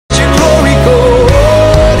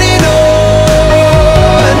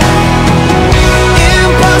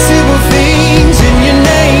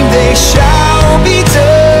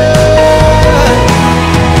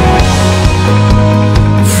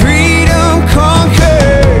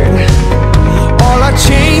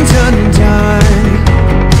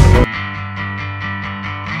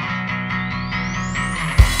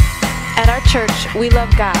We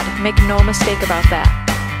love God, make no mistake about that.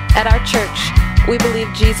 At our church, we believe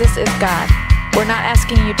Jesus is God. We're not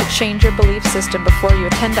asking you to change your belief system before you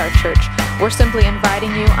attend our church. We're simply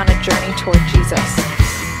inviting you on a journey toward Jesus.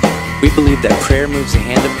 We believe that prayer moves the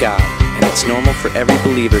hand of God, and it's normal for every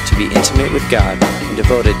believer to be intimate with God and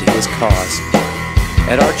devoted to His cause.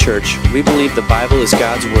 At our church, we believe the Bible is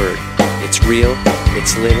God's Word. It's real,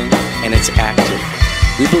 it's living, and it's active.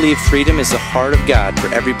 We believe freedom is the heart of God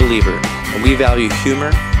for every believer, and we value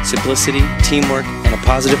humor, simplicity, teamwork, and a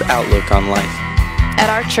positive outlook on life. At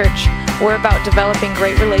our church, we're about developing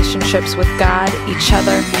great relationships with God, each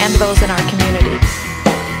other, and those in our community.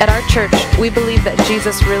 At our church, we believe that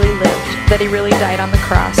Jesus really lived, that He really died on the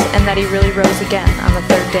cross, and that He really rose again on the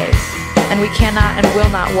third day. And we cannot and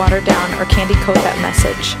will not water down or candy coat that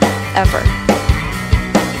message, ever.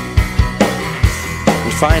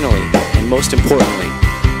 And finally, and most importantly,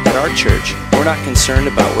 at our church, we're not concerned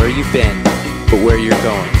about where you've been, but where you're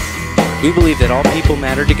going. We believe that all people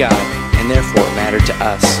matter to God, and therefore matter to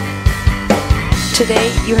us.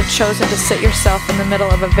 Today, you have chosen to sit yourself in the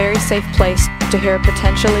middle of a very safe place to hear a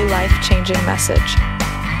potentially life-changing message.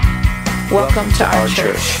 Welcome to our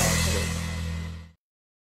church.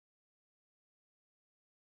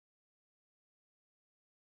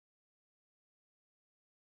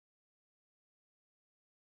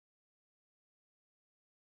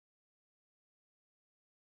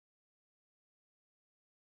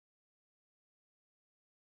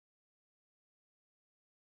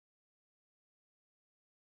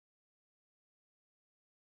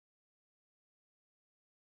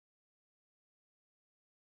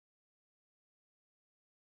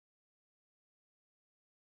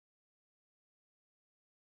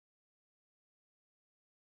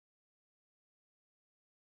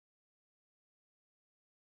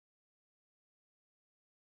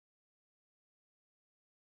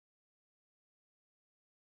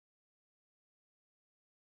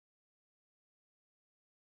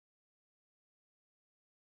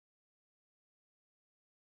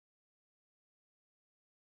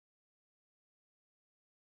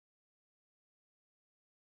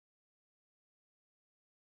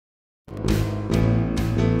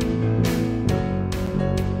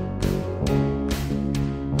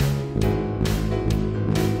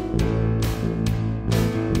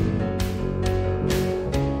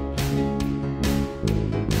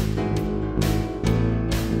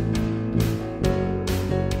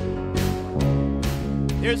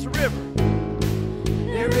 There's a river.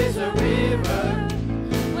 There is a river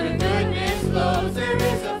where goodness flows. There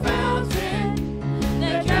is a fountain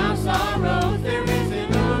that counts sorrows. There is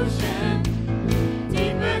an ocean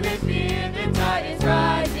deeper than fear. The tide is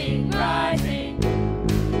rising, rising.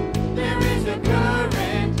 There is a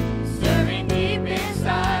current stirring deep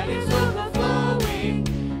inside. It's overflowing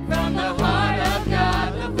from the heart of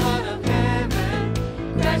God, the flood of heaven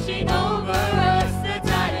crashing over us. The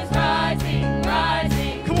tide is rising,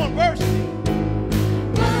 rising. Come on, verse.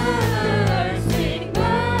 Bursting,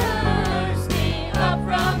 bursting up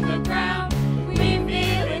from the ground. We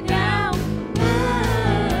feel it now.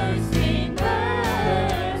 Bursting,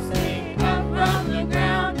 bursting up from the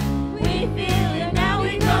ground. We feel it now.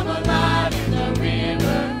 We come alive in the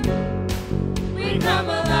river. We come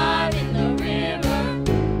alive in the river.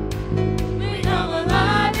 We come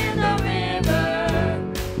alive in the river.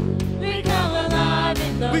 We come alive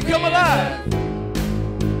in the river. We come alive.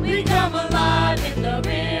 We come alive in the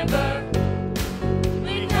river.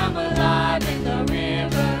 We come alive in the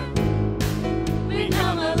river. We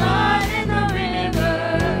come alive in the river.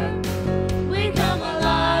 We come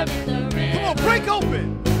alive in the river. Come on, break open.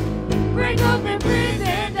 Break open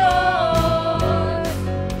prison doors.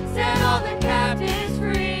 Set all the captives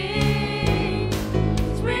free.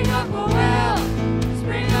 Spring up a well.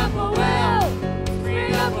 Spring up a well.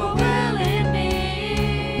 Spring up a well in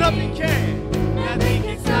me. Nothing can. Nothing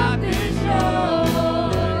can stop this joy.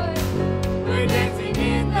 We're dancing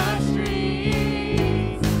in the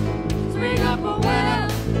streets. Spring up a well,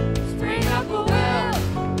 spring up a well,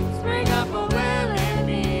 spring up a well in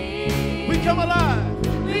me. We come alive.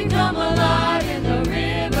 We come alive in the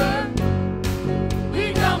river.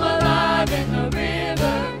 We come alive in the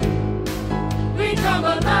river. We come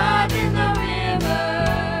alive in the river.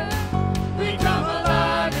 We come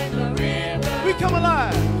alive in the river. We come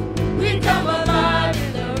alive. We come alive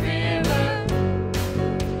in the river.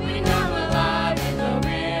 We come alive in the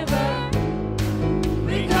river.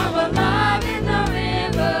 We come alive in the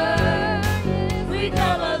river. We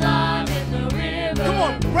come alive in the river. Come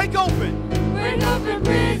on, break open. Break open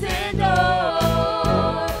prison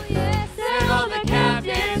doors. Set all the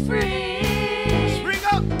captives free. Spring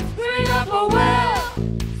up. Spring up a well.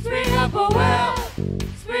 Spring up a well.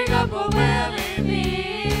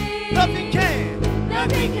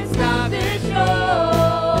 Nothing can stop this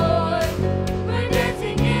joy. We're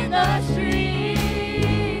dancing in the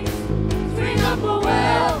streets. Spring up a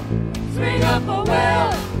well, spring up a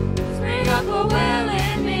well, spring up a well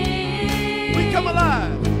in me. We come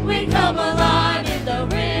alive. We come alive in the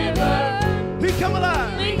river. We come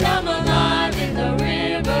alive. We come alive in the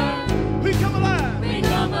river. We come alive. We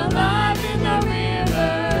come alive in the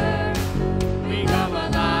river. We come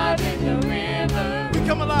alive in the river. We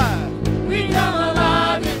come alive. We come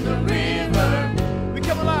alive in the river. We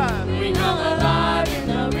come alive. We come alive in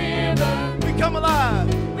the river. We come alive.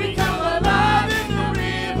 We come alive in the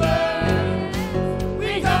river.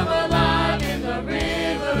 We come alive in the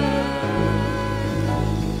river.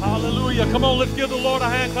 Hallelujah. Come on, let's give the Lord a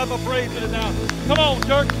hand clap of praise in it now. Come on,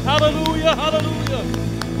 church. Hallelujah. Hallelujah.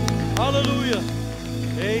 Hallelujah.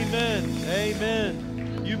 Amen.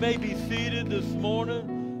 Amen. You may be seated this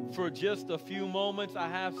morning for just a few moments. I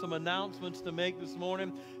have some announcements to make this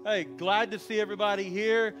morning. Hey, glad to see everybody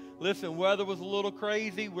here. Listen, weather was a little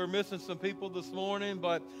crazy. We're missing some people this morning,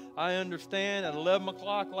 but I understand at 11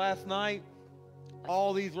 o'clock last night,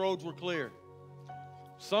 all these roads were clear.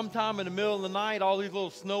 Sometime in the middle of the night, all these little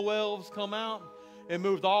snow elves come out and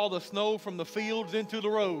moved all the snow from the fields into the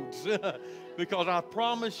roads. Because I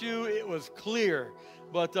promise you, it was clear.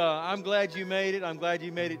 But I'm glad you made it. I'm glad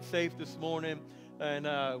you made it safe this morning. And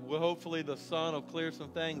hopefully the sun will clear some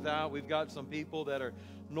things out. We've got some people that are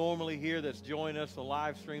normally here that's joining us on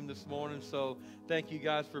live stream this morning. So thank you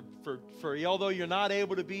guys for although you're not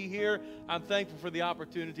able to be here, I'm thankful for the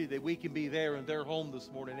opportunity that we can be there in their home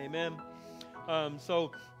this morning. Amen.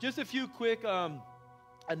 So just a few quick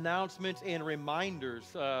announcements and reminders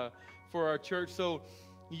for our church. So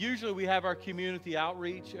usually we have our community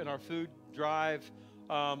outreach and our food drive.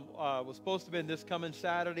 Was supposed to have been this coming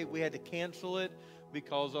Saturday. We had to cancel it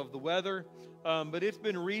because of the weather. But it's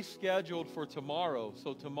been rescheduled for tomorrow.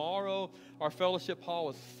 So tomorrow, our fellowship hall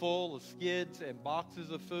is full of skids and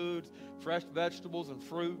boxes of foods, fresh vegetables and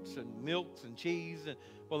fruits and milks and cheese. And,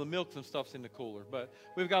 well, the milks and stuff's in the cooler. But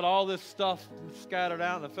we've got all this stuff scattered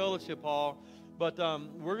out in the fellowship hall. But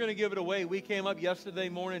we're going to give it away. We came up yesterday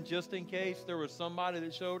morning just in case there was somebody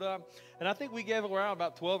that showed up. And I think we gave around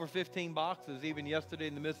about 12 or 15 boxes even yesterday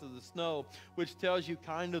in the midst of the snow, which tells you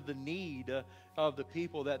kind of the need of the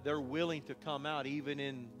people that they're willing to come out even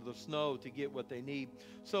in the snow to get what they need.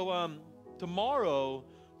 So tomorrow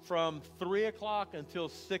from 3 o'clock until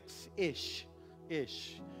 6-ish,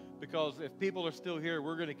 because if people are still here,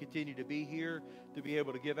 we're going to continue to be here to be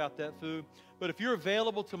able to give out that food. But if you're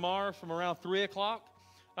available tomorrow from around 3 o'clock,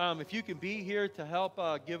 if you can be here to help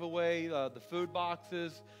give away the food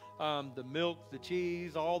boxes, the milk, the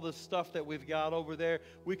cheese, all the stuff that we've got over there,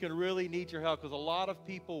 we can really need your help because a lot of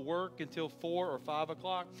people work until 4 or 5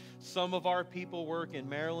 o'clock. Some of our people work in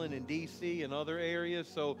Maryland and D.C. and other areas,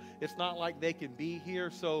 so it's not like they can be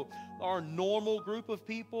here. So our normal group of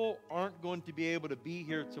people aren't going to be able to be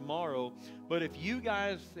here tomorrow. But if you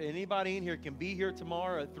guys, anybody in here can be here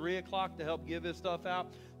tomorrow at 3 o'clock to help give this stuff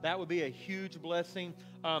out, that would be a huge blessing.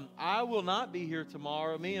 I will not be here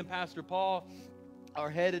tomorrow. Me and Pastor Paul are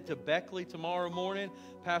headed to Beckley tomorrow morning.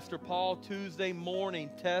 Pastor Paul, Tuesday morning,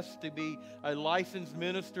 tests to be a licensed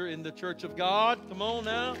minister in the Church of God. Come on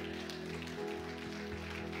now.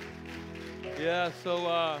 Yeah,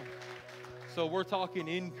 so we're talking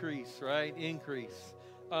increase, right? Increase.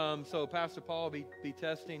 So Pastor Paul will be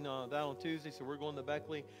testing that on Tuesday, so we're going to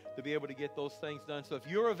Beckley to be able to get those things done. So if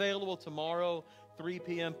you're available tomorrow, 3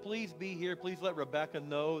 p.m., please be here. Please let Rebecca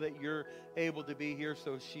know that you're able to be here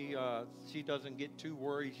so she doesn't get too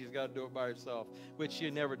worried she's got to do it by herself, which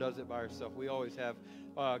she never does it by herself. We always have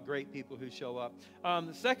great people who show up.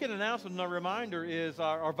 The second announcement and a reminder is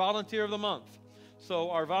our Volunteer of the Month.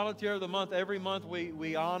 So our Volunteer of the Month, every month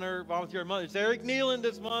we honor Volunteer of the Month. It's Eric Nealon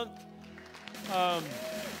this month.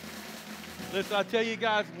 Listen, I tell you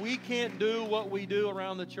guys, we can't do what we do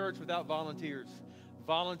around the church without volunteers.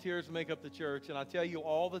 Volunteers make up the church, and I tell you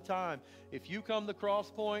all the time, if you come to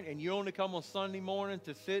Crosspoint and you only come on Sunday morning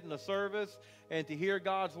to sit in a service and to hear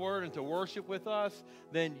God's word and to worship with us,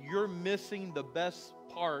 then you're missing the best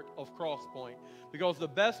part of Crosspoint. Because the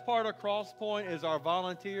best part of Crosspoint is our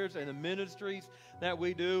volunteers and the ministries that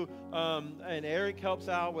we do. And Eric helps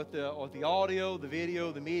out with the audio, the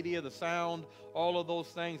video, the media, the sound, all of those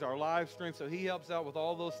things, our live stream. So he helps out with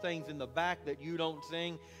all those things in the back that you don't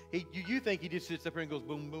sing. You think he just sits up here and goes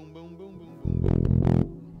boom, boom, boom, boom, boom, boom,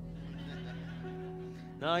 boom.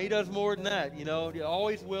 No, he does more than that, you know.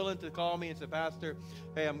 Always willing to call me and say, Pastor,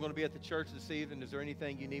 hey, I'm going to be at the church this evening. Is there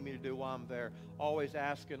anything you need me to do while I'm there? Always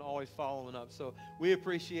asking, always following up. So we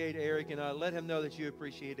appreciate Eric, and let him know that you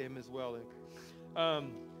appreciate him as well.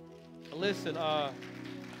 Listen,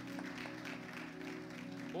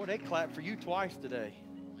 boy, they clapped for you twice today.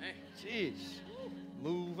 Jeez.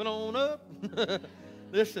 Moving on up.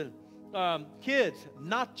 Listen, kids,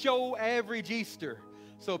 not your average Easter.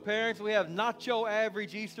 So parents, we have not your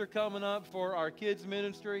average Easter coming up for our kids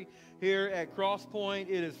ministry here at Crosspoint.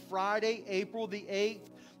 It is Friday, April the 8th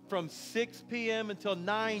from 6 p.m. until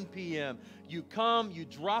 9 p.m. You come, you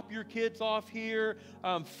drop your kids off here.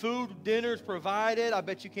 Food, dinners provided. I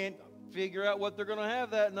bet you can't figure out what they're going to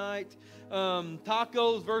have that night.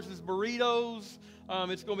 Tacos versus burritos.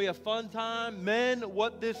 It's going to be a fun time. Men,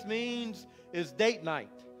 what this means is date night.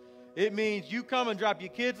 It means you come and drop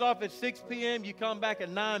your kids off at 6 p.m., you come back at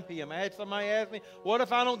 9 p.m. I had somebody ask me, what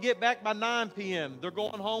if I don't get back by 9 p.m.? They're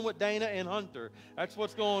going home with Dana and Hunter. That's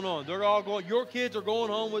what's going on. They're all going, your kids are going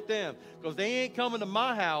home with them because they ain't coming to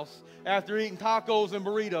my house after eating tacos and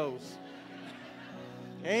burritos.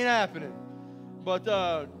 Ain't happening. But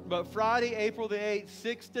Friday, April the 8th,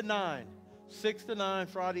 6 to 9. 6 to 9,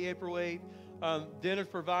 Friday, April 8th. Dinner's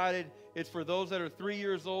provided. It's for those that are 3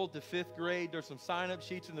 years old to 5th grade. There's some sign-up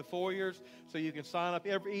sheets in the foyers, so you can sign up.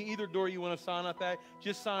 Either door you want to sign up at,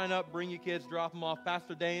 just sign up, bring your kids, drop them off.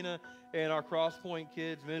 Pastor Dana and our Crosspoint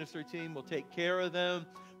Kids ministry team will take care of them.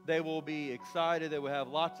 They will be excited. They will have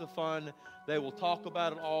lots of fun. They will talk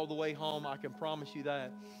about it all the way home. I can promise you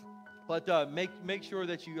that. But make sure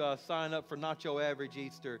that you sign up for Not Your Average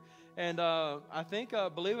Easter. And I think,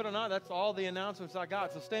 believe it or not, that's all the announcements I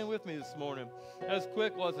got. So stand with me this morning. That was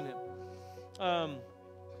quick, wasn't it?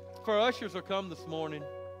 For ushers are come this morning,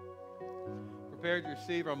 prepared to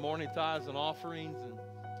receive our morning tithes and offerings. And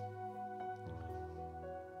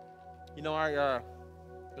you know, I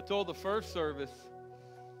told the first service,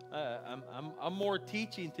 I'm more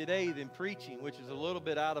teaching today than preaching, which is a little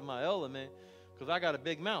bit out of my element because I got a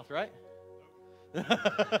big mouth, right?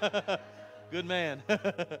 Good man.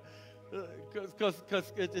 Because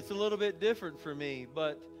it's a little bit different for me,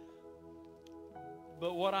 but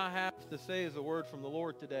what I have to say is a word from the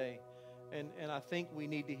Lord today, and I think we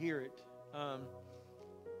need to hear it.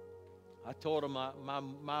 I told him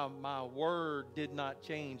my word did not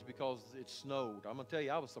change because it snowed. I'm going to tell you,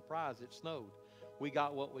 I was surprised it snowed. We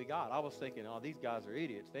got what we got. I was thinking, oh, these guys are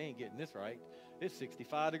idiots. They ain't getting this right. It's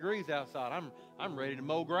 65 degrees outside. I'm ready to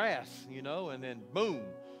mow grass, you know, and then boom,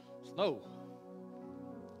 snow.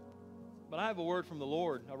 But I have a word from the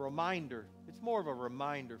Lord, a reminder. It's more of a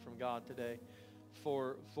reminder from God today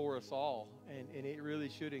for us all. And it really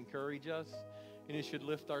should encourage us, and it should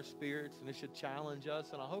lift our spirits, and it should challenge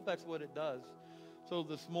us. And I hope that's what it does. So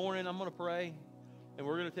this morning I'm going to pray, and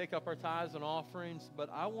we're going to take up our tithes and offerings. But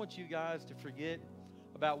I want you guys to forget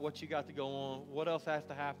about what you got to go on, what else has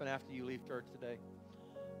to happen after you leave church today.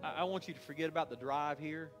 I want you to forget about the drive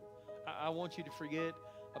here. I want you to forget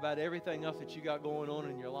about everything else that you got going on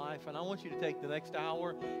in your life. And I want you to take the next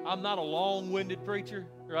hour. I'm not a long-winded preacher,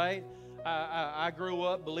 right? I grew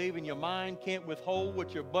up believing your mind can't withhold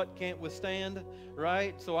what your butt can't withstand,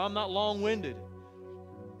 right? So I'm not long-winded.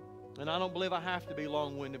 And I don't believe I have to be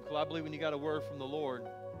long-winded because I believe when you got a word from the Lord,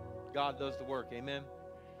 God does the work. Amen?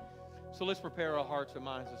 So let's prepare our hearts and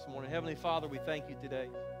minds this morning. Heavenly Father, we thank you today.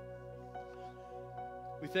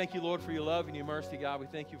 We thank you, Lord, for your love and your mercy, God. We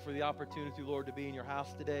thank you for the opportunity, Lord, to be in your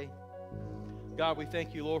house today. God, we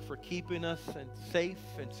thank you, Lord, for keeping us and safe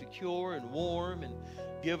and secure and warm and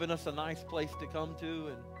giving us a nice place to come to.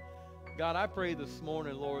 And God, I pray this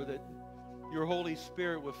morning, Lord, that your Holy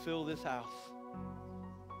Spirit will fill this house.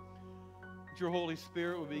 That your Holy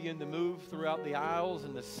Spirit will begin to move throughout the aisles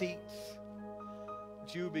and the seats.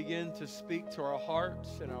 That you begin to speak to our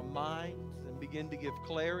hearts and our minds and begin to give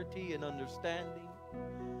clarity and understanding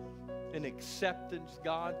and acceptance,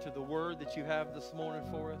 God, to the word that you have this morning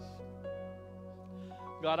for us.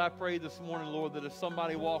 God, I pray this morning, Lord, that if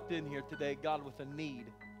somebody walked in here today, God, with a need,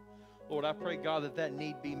 Lord, I pray, God, that that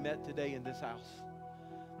need be met today in this house.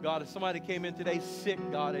 God, if somebody came in today sick,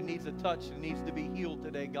 God, and needs a touch and needs to be healed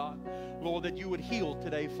today, God, Lord, that you would heal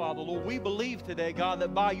today, Father. Lord, we believe today, God,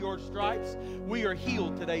 that by your stripes we are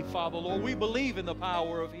healed today, Father. Lord, we believe in the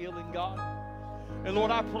power of healing, God. And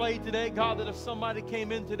Lord, I pray today, God, that if somebody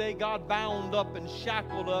came in today, God, bound up and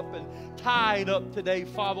shackled up and tied up today,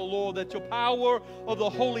 Father, Lord, that your power of the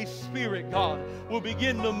Holy Spirit, God, will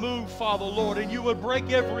begin to move, Father, Lord, and you would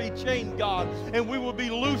break every chain, God, and we will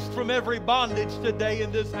be loosed from every bondage today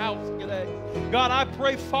in this house today. God, I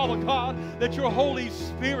pray, Father God, that your Holy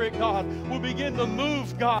Spirit, God, will begin to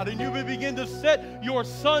move, God, and you will begin to set your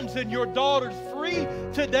sons and your daughters free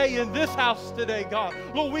today in this house today, God.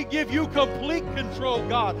 Lord, we give you complete control control,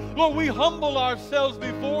 God. Lord, we humble ourselves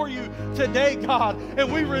before you today, God,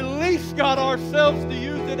 and we release, God, ourselves to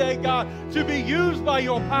you today, God, to be used by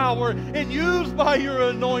your power and used by your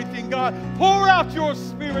anointing, God. Pour out your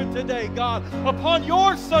Spirit today, God, upon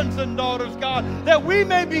your sons and daughters, God, that we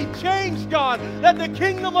may be changed, God, that the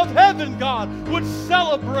kingdom of heaven, God, would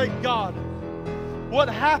celebrate, God, what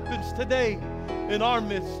happens today in our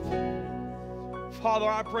midst. Father,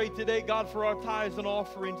 I pray today, God, for our tithes and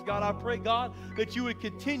offerings. God, I pray, God, that you would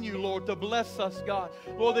continue, Lord, to bless us, God.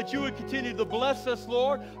 Lord, that you would continue to bless us,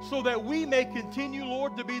 Lord, so that we may continue,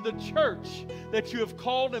 Lord, to be the church that you have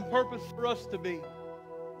called and purposed for us to be.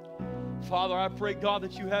 Father, I pray, God,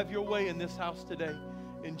 that you have your way in this house today.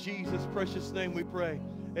 In Jesus' precious name we pray.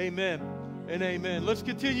 Amen and amen. Let's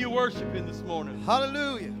continue worshiping this morning.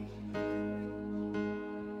 Hallelujah.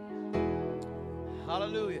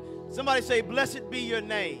 Hallelujah. Somebody say, blessed be your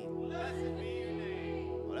name. Blessed be your name.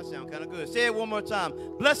 Oh, that sounds kind of good. Say it one more time.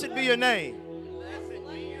 Blessed be your name. Blessed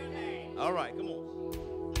be your name. All right, come on.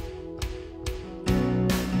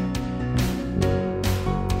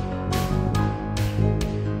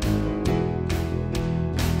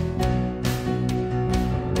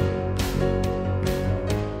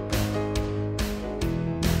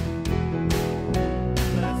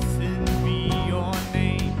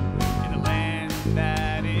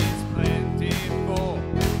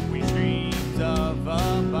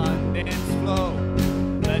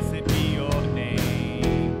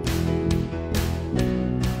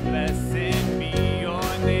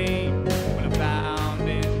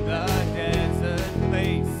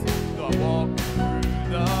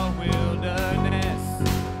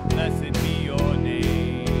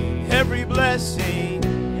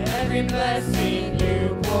 Every blessing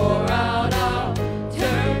you pour out, I'll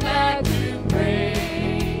turn back to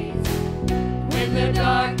praise. When the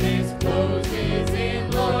darkness closes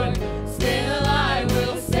in, Lord, still I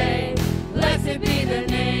will say, blessed be the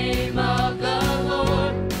name of the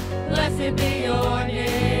Lord. Blessed be your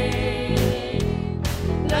name.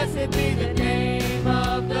 Blessed be the name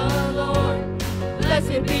of the Lord.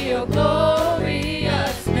 Blessed be your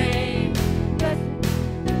glorious name.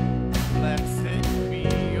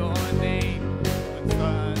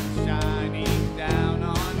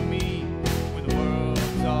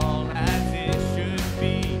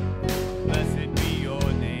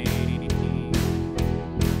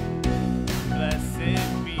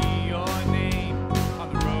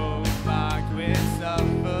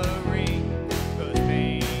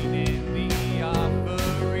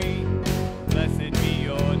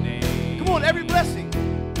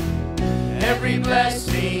 Every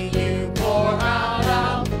blessing you pour out,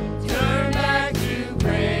 I'll turn back to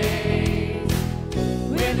praise.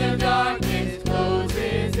 When the darkness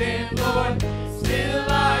closes in, Lord, still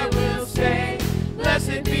I will say,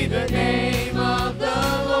 blessed be the name of the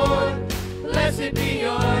Lord. Blessed be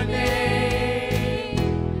your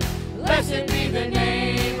name. Blessed be the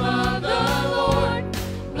name of the Lord.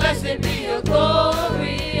 Blessed be your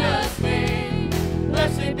glorious name.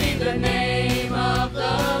 Blessed be the name of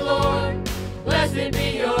the Lord. Blessed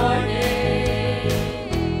be your name.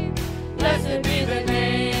 Blessed be the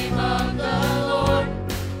name of the Lord.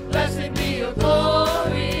 Blessed be your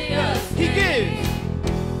glorious name.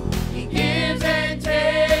 He gives and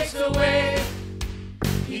takes away.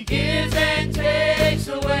 He gives and takes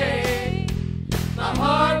away. My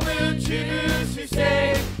heart will choose to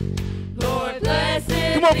say, Lord, blessed be your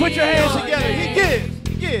name. Come on, put your hands together. He gives.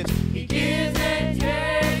 He gives. He gives and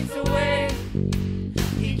takes away.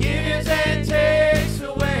 He gives and takes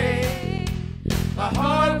away. My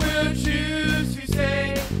heart will choose to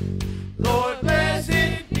say, Lord,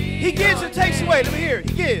 blessed be. He gives and takes away. Let me hear it.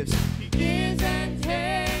 He gives. He gives and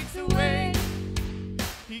takes away.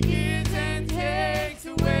 He gives and takes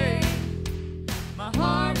away. My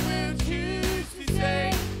heart will choose to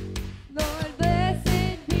say, Lord,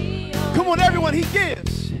 blessed be your. Come on, everyone. He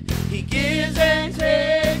gives. He gives and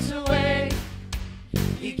takes away.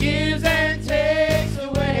 He gives and takes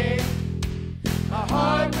away. My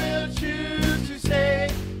heart will choose to say,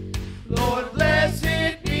 Lord,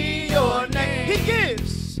 blessed be your name. He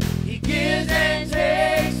gives. He gives and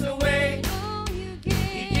takes away.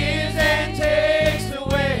 He gives and takes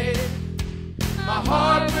away. My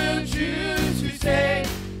heart will choose to say,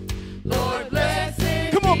 Lord,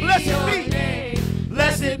 blessed. Come on, blessed be.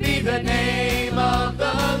 Blessed be the name of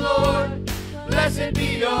the Lord. Blessed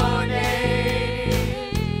be your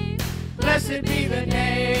name. Blessed be the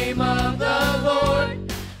name of the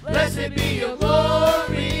Lord. Blessed be your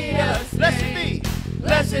glorious. Blessed be.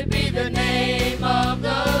 Blessed be the name of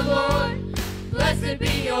the Lord. Blessed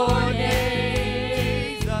be your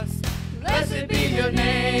name. Jesus. Blessed be your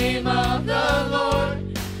name of the Lord.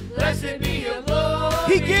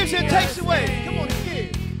 gives and takes away. Come on, He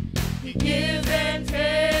gives. He gives and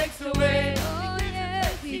takes away. Oh,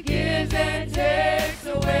 yes. He gives and takes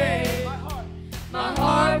away. My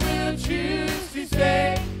heart will choose to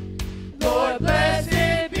say, Lord,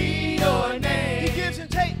 blessed be your name. He gives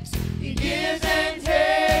and takes. He gives and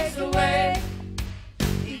takes away.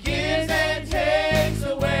 He gives and takes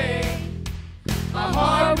away. My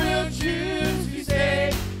heart will choose to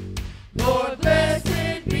say, Lord,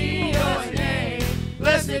 blessed be your name.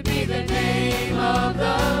 Blessed be the name of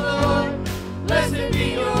the Lord. Blessed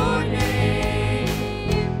be your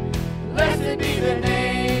name. Blessed be the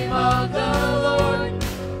name of the Lord.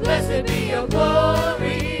 Blessed be your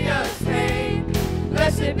glorious name.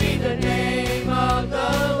 Blessed be the name of the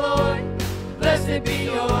Lord. Blessed be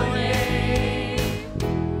your name.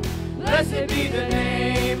 Blessed be the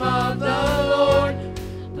name of the Lord.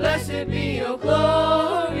 Blessed be your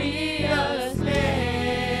glorious name.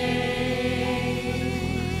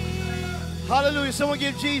 Hallelujah. Someone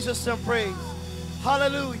give Jesus some praise.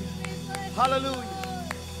 Hallelujah. Hallelujah.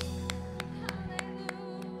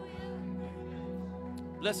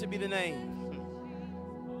 Blessed be the name.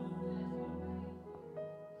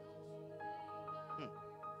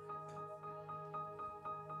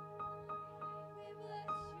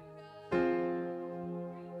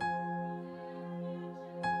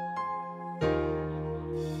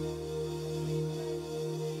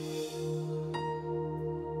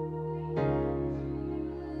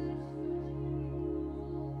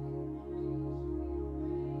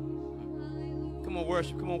 Come on,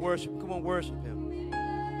 worship. Come on, worship. Come on, worship Him.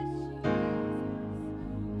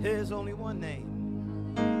 There's only one name.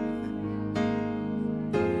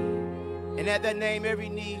 And at that name, every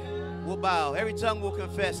knee will bow. Every tongue will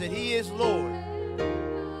confess that He is Lord.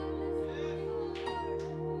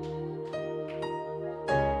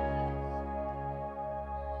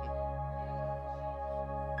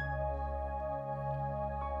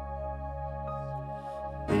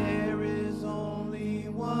 There is only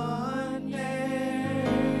one name.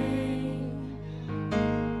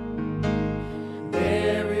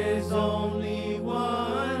 There is only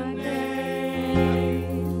one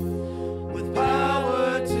name with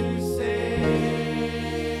power to save.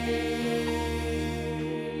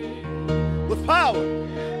 With power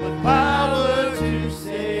to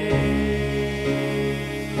save.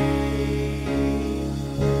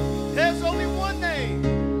 There's only one name.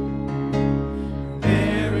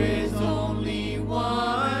 There is only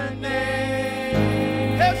one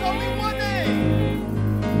name. There's only one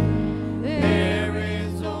name. There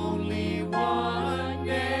is only one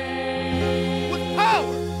name. With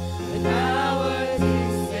power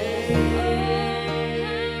to save.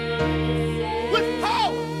 With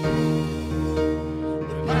power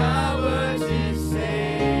to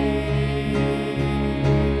save.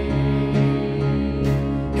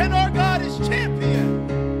 And our God is champion.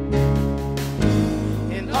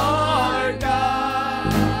 And our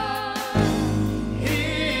God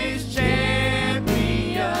is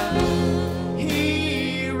champion.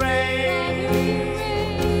 He reigns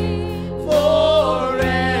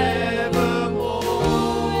forevermore.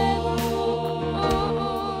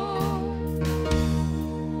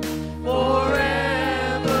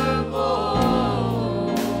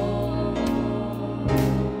 Forevermore.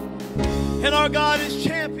 And our God is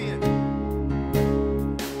champion.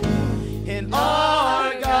 And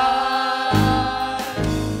our God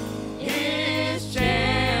is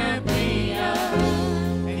champion.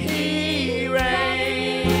 And He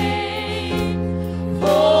reigns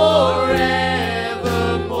forevermore.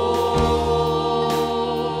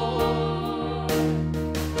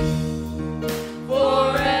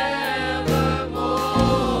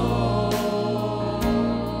 Forevermore.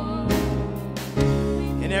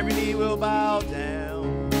 And every knee will bow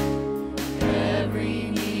down.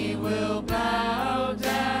 Every knee will bow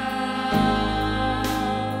down.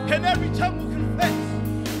 And every tongue will confess.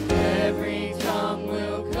 Every tongue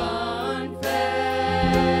will confess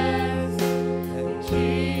that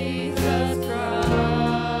Jesus Christ.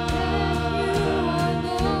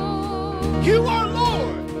 You are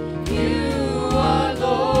Lord. You are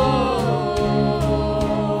Lord.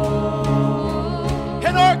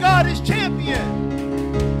 And our God is champion.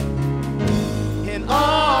 And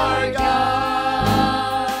our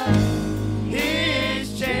God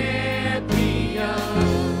is champion.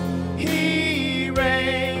 He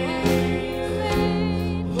reigns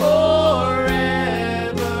forevermore.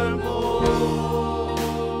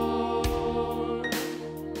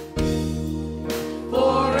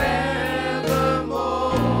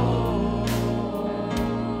 Forevermore.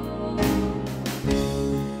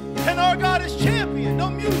 And our God is champion. No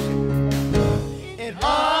music. And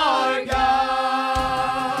our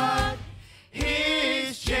God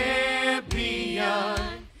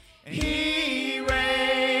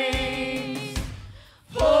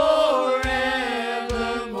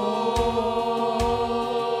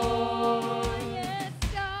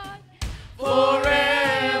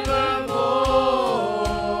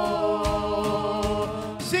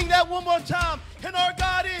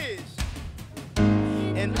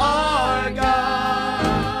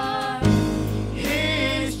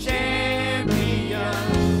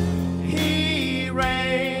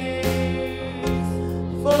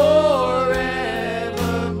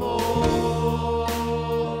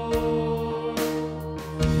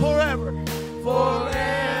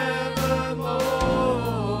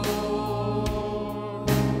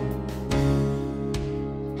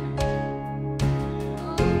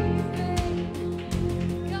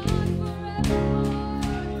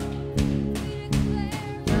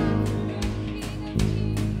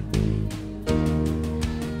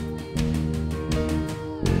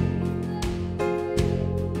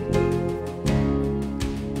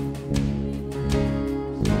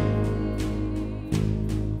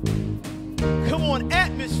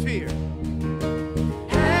atmosphere.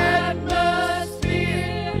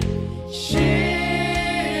 Atmosphere,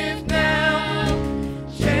 shift now.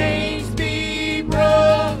 Chains be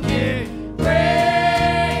broken,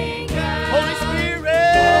 break out. Holy Spirit,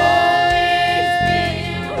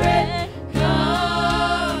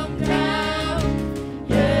 come down.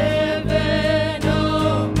 Heaven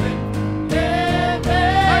open,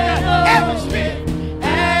 heaven atmosphere.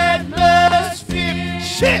 atmosphere,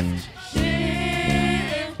 Shift.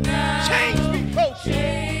 shift now. Chains be broken.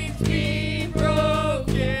 Chains be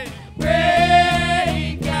broken,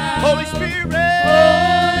 break out. Holy Spirit,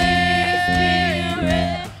 Holy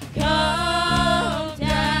Spirit, come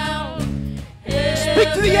down. speak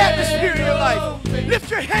to the atmosphere in your life.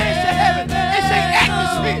 Lift your hands to heaven and say,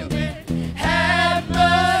 atmosphere.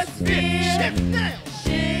 Atmosphere, Shift now.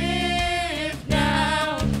 shift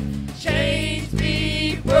now. Chains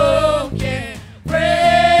be broken,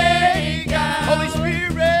 break out. Holy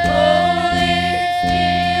Spirit, Holy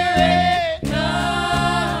Spirit,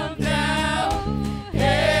 come down.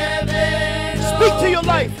 Heaven speak to your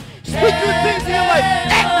life. Speak to the things in your life.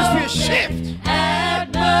 Atmosphere shift.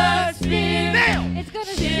 atmosphere. Now. It's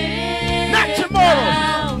gonna shift. Not tomorrow.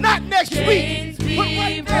 now. Not next week. Chains But be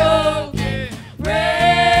right now. broken,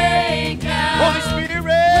 break out. Holy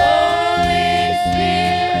Spirit, Holy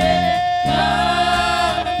Spirit,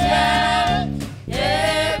 come down.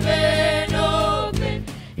 Heaven open,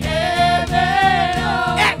 heaven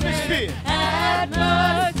open. atmosphere.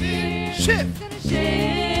 Atmosphere. Shift.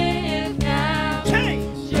 Shift now. Change.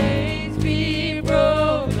 Chains be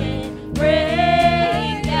broken,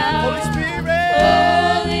 break out. Holy Spirit,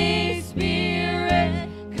 Holy Spirit,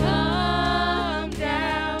 come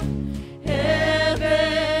down.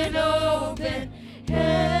 Heaven open,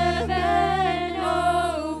 heaven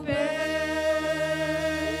open.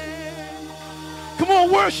 come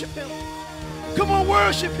on, worship him. Come on,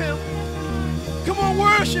 worship him. Come on,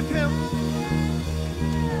 worship him.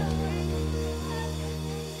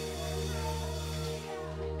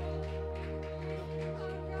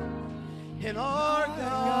 And our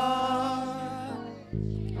God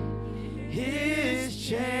is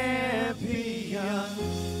champion.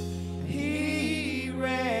 He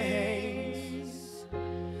reigns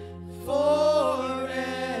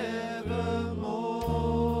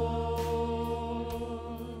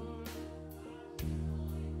forevermore.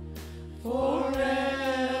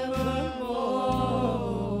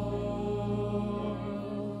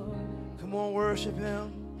 Forevermore. Come on, worship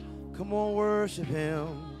him. Come on, worship him.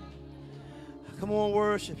 Come on,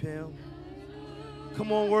 worship him.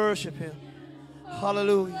 Come on, worship him.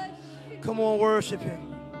 Hallelujah. Come on, worship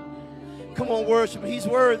him. Come on, worship him. He's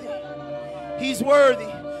worthy. He's worthy.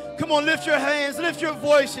 Come on, lift your hands, lift your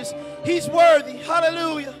voices. He's worthy.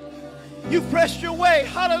 Hallelujah. You've pressed your way.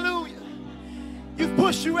 Hallelujah. You've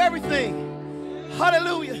pushed through everything.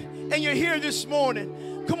 Hallelujah. And you're here this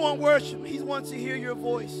morning. Come on, worship. He wants to hear your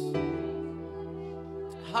voice.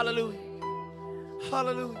 Hallelujah.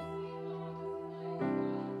 Hallelujah.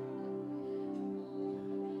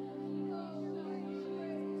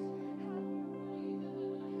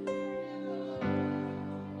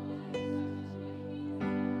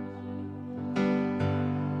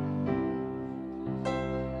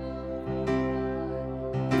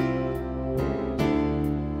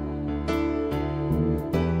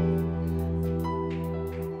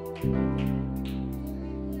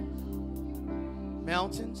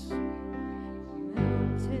 Mountains.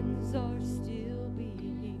 Mountains are still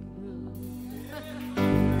being moved.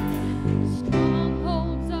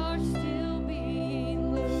 Strongholds are still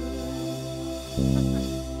being loosed.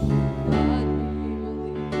 But we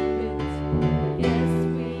believe it. Yes,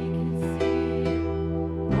 we can see it.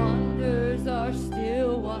 Wonders are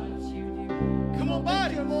still what you do. Come on,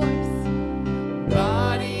 body. Your voice.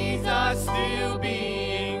 Bodies are still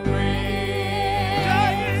being raised.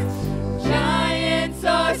 Giants. Giants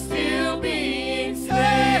are still being slain.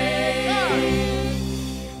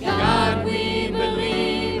 God, we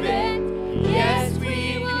believe it. Yes,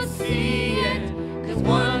 we will see it. 'Cause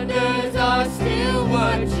wonders are still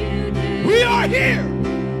what you do. We are here.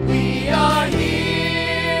 We are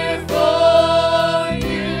here for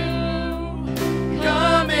you.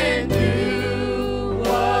 Come and do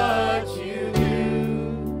what you do.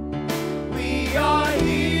 We are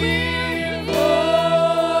here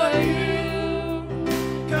for you.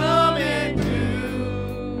 Come and do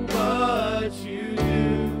what you do.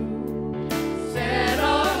 Set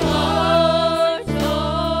our hearts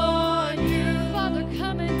on you. Father,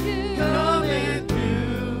 come and do. Come and do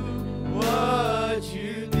what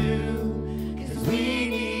you do. 'Cause we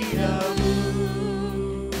need a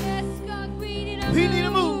move. Yes, God, we need a move. We need a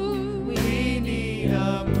move. We need a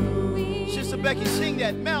a move. Sister Becky, sing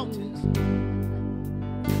that. Mountains.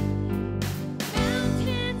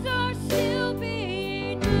 Mountains are still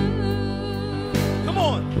being moved. Come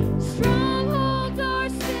on. Strongholds are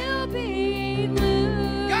still being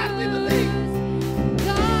moved. God, we believe.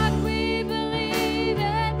 God, we believe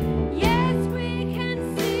it. Yes, we can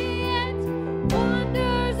see it.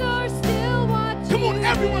 Wonders are still watching. Come on,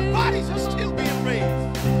 everyone. Bodies are still being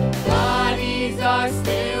raised. Bodies are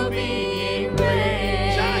still being raised.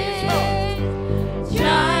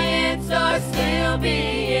 Giants are still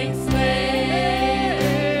being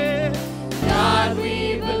slain. God,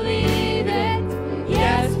 we believe it.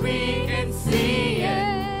 Yes, we can see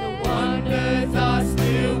it. The wonders are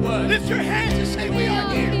still what. Lift your hands and say, we are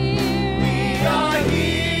here. We are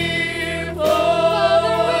here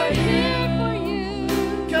for you.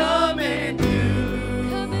 Come and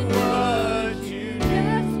do what you do.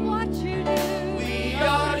 Just what you do. We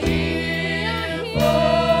are here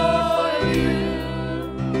for you.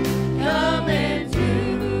 Come and do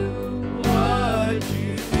what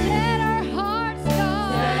you do. Set our hearts,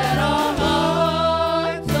 God. Set our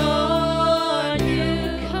hearts on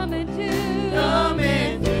you. Come and do. Come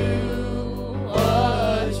and do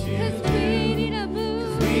what you 'Cause do. we need a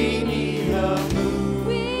move. We need a move.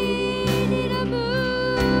 We need a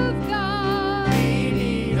move, God. We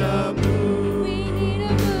need a move. We need a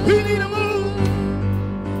move. We need a move.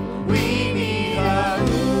 We need a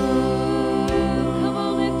move. Come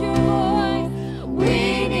on, lift your voice.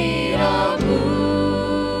 We need a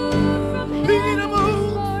move. From We need a heaven move.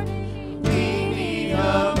 this morning. We need a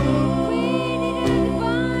We move. need a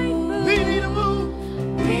divine move. We need a move.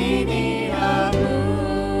 We need a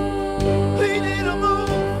move. We need a move.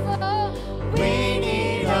 Oh, We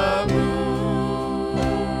need a move.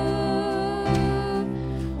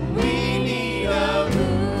 We need a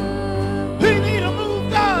move. We need a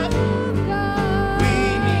move, God. God. We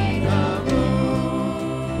need a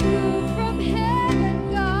move. From heaven,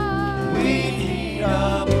 God. We need a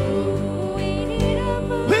move. We need a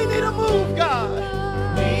move. We need a move, God.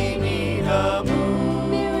 We need a move.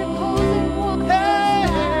 Miracles and wonders, Hey.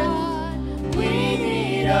 God. We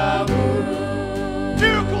need a move.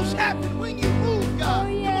 Miracles happen when you move, Oh, God.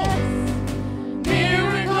 Come yes. on.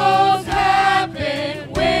 Miracles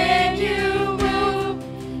happen when you move.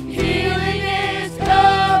 Healing is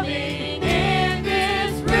coming in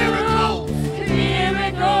this room.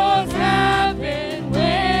 Miracles happen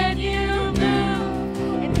when you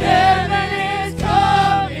move. And heaven is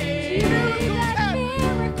coming. Miracles.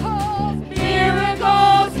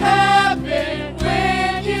 Miracles happen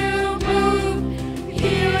when you move.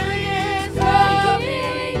 Healing is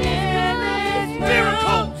coming in this room.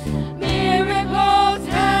 Miracles. Miracles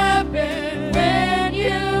happen when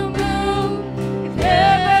you move.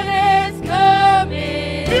 Heaven is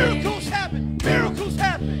coming. Miracles happen. Miracles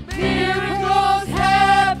happen. Miracles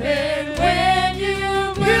happen when you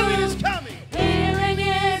Healing move. is coming. Healing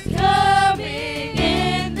is coming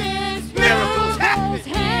in this room. Miracles happen.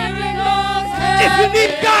 Miracles happen. If you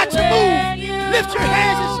need God to move, when you lift your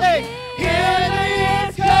hands and say, Healing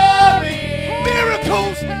is coming.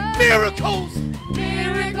 miracles, miracles.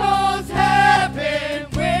 Miracles happen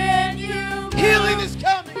when you move. Healing is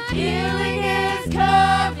coming. Healing is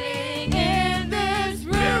coming in this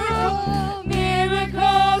room.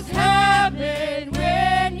 Miracles happen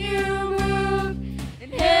when you move.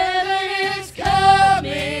 And heaven is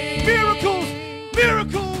coming. Miracles,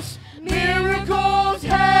 miracles. Miracles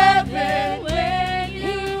happen when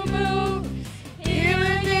you move.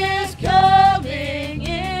 Healing is coming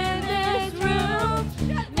in this room.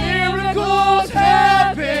 Miracles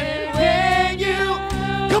happen when you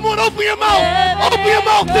move. Come on, open your mouth. Open your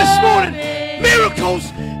mouth this morning.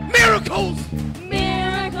 Miracles, miracles.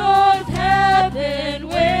 Miracles happen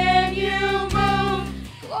when you move.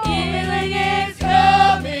 Healing is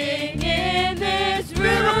coming in this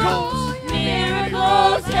room.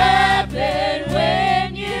 Miracles happen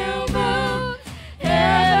when you move.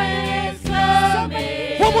 Heaven is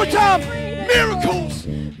coming. One more time. Miracles.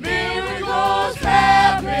 Miracles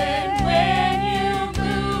happen when you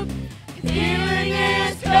move. Healing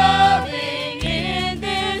is coming in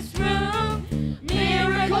this room.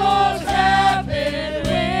 Miracles happen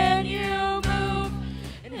when you move.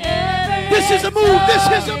 And heaven This is a move. This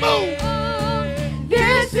is a move.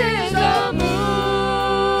 This is a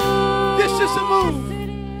move. This is a move.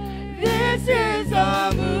 This is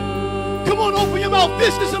a move. Come on, open your mouth.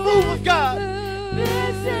 This is a move of God.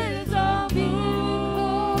 This is a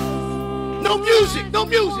move. No music, no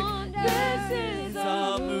music. This is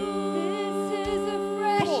a move. This is a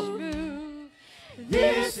fresh Come on. move.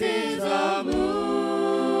 This is a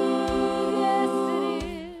move. Yes, it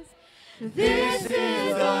is. This is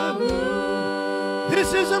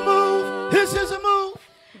This is a move. This is a move.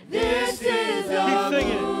 This is Keep a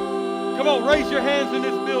singing it. Come on, raise your hands in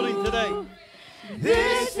this building today.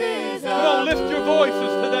 This is Come on, lift your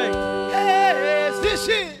voices today. Yes, this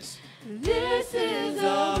is. This is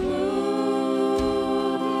a move.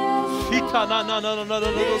 Shita na na na na na na na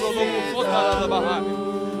na na na na.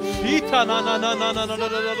 Shita na na na na na na na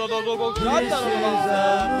na na na.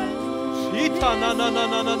 Shita na na na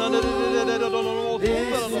na na na na na.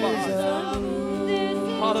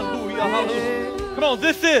 Hallelujah, hallelujah. Come on,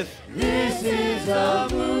 this is. This is a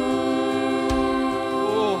move.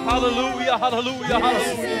 Oh, hallelujah, hallelujah,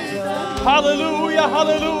 hallelujah. Hallelujah,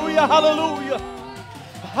 hallelujah, hallelujah.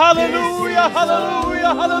 Hallelujah,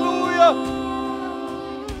 hallelujah, hallelujah.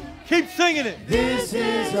 Keep singing it. This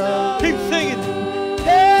is a Keep singing it.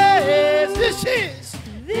 Yes, this is.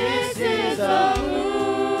 This is a move.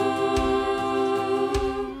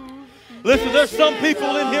 Listen, there's some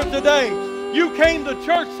people in here today. You came to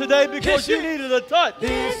church today because you needed a touch.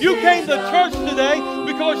 You came to church today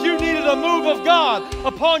because you needed a move of God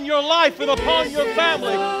upon your life and upon your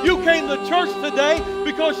family. You came to church today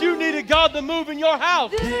because you needed God to move in your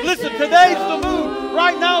house. Listen, today's the move.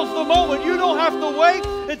 Right now's the moment. You don't have to wait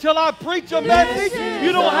until I preach a message.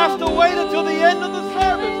 You don't have to wait until the end of the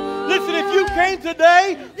service. Listen, if you came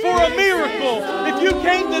today for a miracle, if you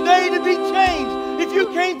came today to be changed, if you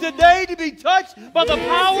came today to be touched by the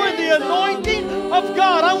power and the anointing of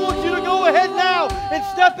God, I want you to go ahead now and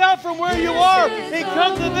step out from where you are and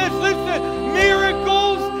come to this. Listen,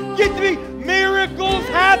 miracles miracles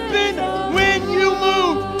happen when you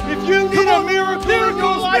move. If you need a miracle in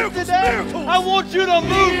your life today, I want you to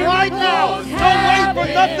move right now. Don't wait for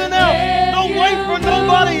nothing else. Don't wait for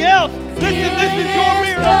nobody else. Listen, this is your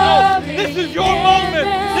miracle. This is your moment.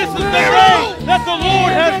 This is the day that the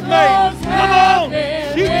Lord has made. Come on.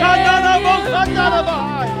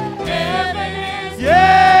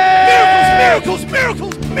 Yeah. Miracles,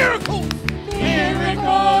 miracles, miracles.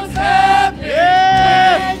 Miracles happen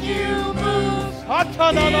Yes. when you move.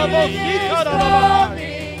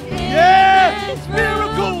 Yes.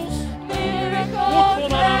 Miracles.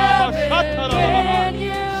 Miracles happen when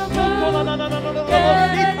you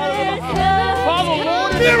Father,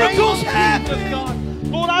 Lord, in the name of Miracles Jesus, happen. God.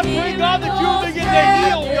 Lord, I pray, God, that you begin to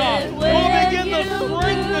heal, God. Lord, begin to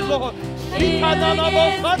strengthen, Lord.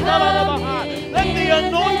 Let the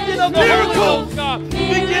anointing of the Holy Ghost, God,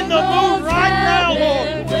 begin to move right now, Lord.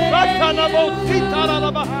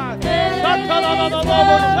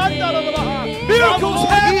 Miracles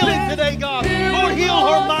Lord, healing today, God. Lord, heal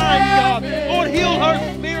her mind, God. Lord, heal her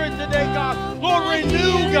spirit today, God. Lord,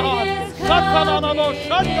 renew, God.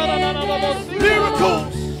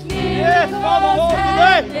 Miracles. Yes, Father, Lord,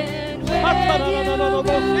 today.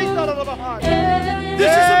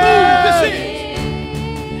 This is a move. This is.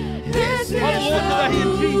 Father, Lord, today in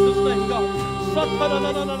Jesus' name, God.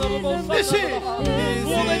 This is.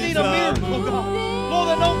 Lord, they need a miracle, God. Lord,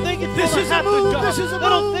 they don't think it's This going is to a happen, move. God. This is a They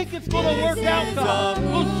don't move. think it's going to work out, God.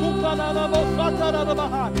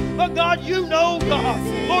 But God, you know, God.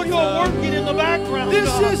 Lord, you're working in the background, This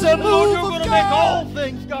God. is a And Lord, move you're of going to make God. all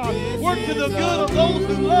things, God, work to the good of those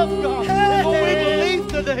who love God. And Lord, we believe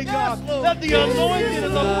today, God, that the anointing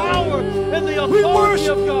and the power and the authority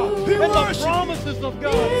of God and the promises of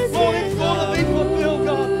God, Lord, it's going to be fulfilled,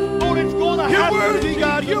 God. Lord, it's going to You're happen. worthy,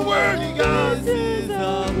 God. You're worthy, God. This is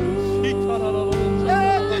a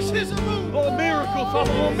Yeah, this is a move. Oh, miracle,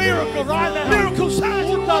 Father, oh, miracle right now. Miracle signs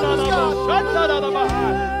and wonders, God.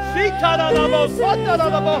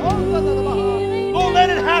 Lord, let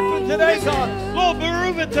it happen today, God. Lord,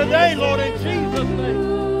 prove it today, Lord, in Jesus'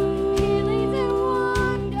 name.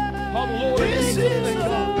 Father, Lord, in This Jesus' is name,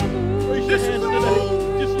 God. a Raise your This is hands a today.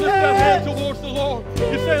 move. Just lift that hand towards the Lord.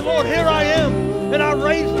 You say, Lord, here I am. And I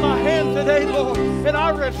raise my hand today, Lord. And I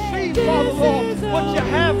receive, Father, Lord, what you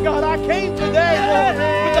have, God. I came today, Lord,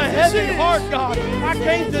 with a heavy heart, God. I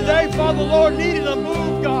came today, Father, Lord, needing a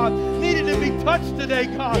move, God. Needing to be touched today,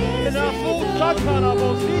 God. And I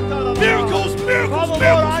Miracles, miracles, Father, Lord,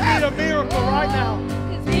 miracles I need a miracle right now.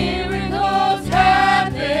 miracles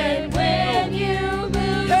happen when you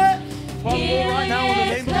move. Father, Lord, right now, in the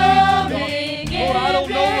name of Jesus, God. Lord, I don't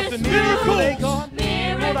know what the need is today, God.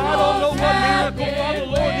 Lord, I don't know what miracle, Father,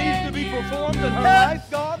 Lord, needs to be performed in her life,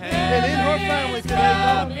 God, and in her family today,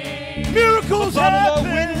 God. Miracles Father, Lord,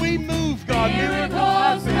 happen. when we move, God,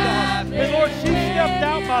 miracles happen, God. And Lord, she stepped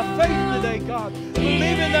out by faith today, God,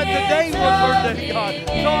 believing that today was her day, God.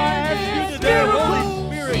 So I ask you today, Holy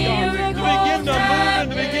Spirit, God, to begin to move and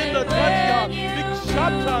to begin to touch, God.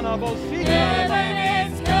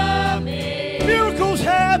 Miracles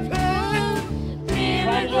happen.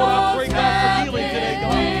 Father, Lord, I pray, God, for healing today,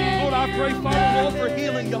 God. Lord, I pray, Father, Lord, for for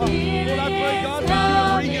healing, God. Lord, I pray, God,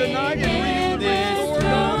 that you would reunite and renew and restore,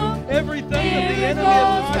 God, everything that the enemy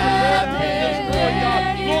has tried to tear down and destroy, God.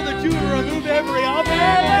 Lord, that you would remove every obstacle,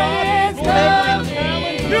 God. Lord, every challenge.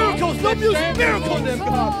 Miracles, no music, miracles. Them,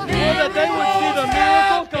 God. Lord, that they would see the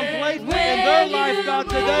miracle come place in their life, God,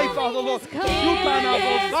 today, Father, Lord.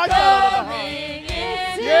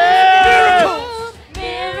 Yeah!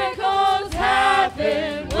 Miracles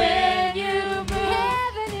happen when you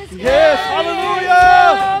move. Yes,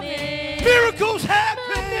 hallelujah! Miracles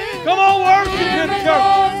happen. Come on, worship Him,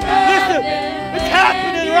 church. Listen, it's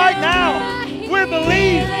happening right now. We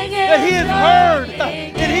believe that He has heard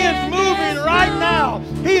and He is moving right now.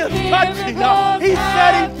 He is touching us. He's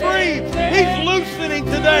setting free. He's loosening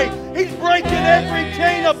today. He's breaking every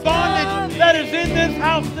chain of bondage that is in this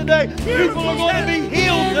house today. People are going to be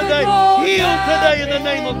healed today. Healed today in the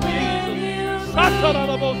name of Jesus.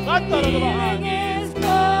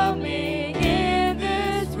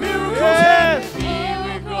 Yes.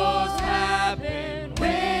 Miracles happen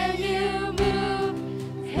when you move.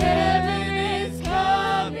 Heaven is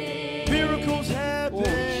coming. Miracles happen.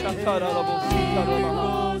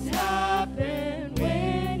 Miracles happen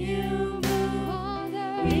when you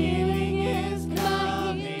move. Healing is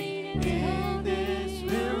coming in this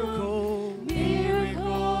room.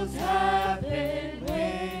 Miracles happen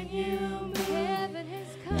when you move. Heaven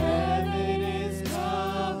is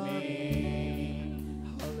coming.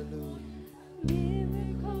 Hallelujah.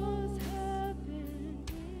 Miracles happen.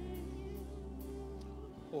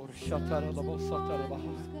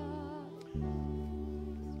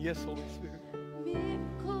 Yes, Holy Spirit.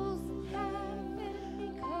 Miracles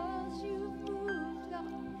happen because you've moved,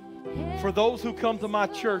 God. For those who come to my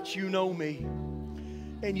church, you know me,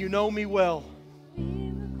 and you know me well.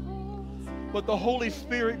 But the Holy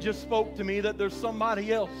Spirit just spoke to me that there's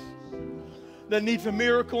somebody else that needs a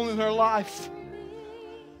miracle in their life.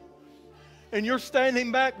 And you're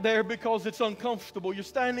standing back there because it's uncomfortable. You're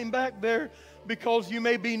standing back there because you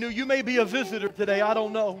may be new. You may be a visitor today, I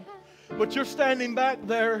don't know. But you're standing back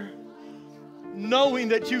there knowing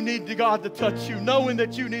that you need God to touch you, knowing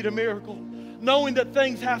that you need a miracle, knowing that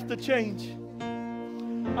things have to change.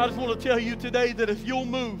 I just want to tell you today that if you'll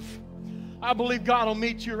move, I believe God will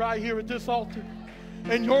meet you right here at this altar.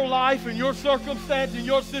 And your life and your circumstance and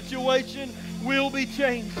your situation will be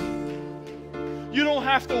changed. You don't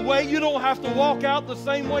have to wait. You don't have to walk out the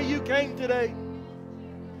same way you came today.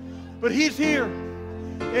 But He's here.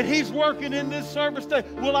 And He's working in this service today.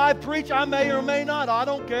 Will I preach? I may or may not. I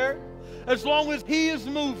don't care. As long as He is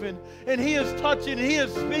moving and He is touching and He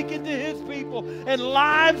is speaking to His people and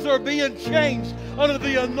lives are being changed under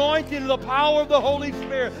the anointing and the power of the Holy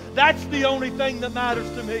Spirit, that's the only thing that matters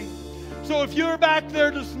to me. So if you're back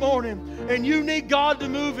there this morning and you need God to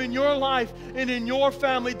move in your life and in your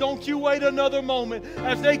family, don't you wait another moment.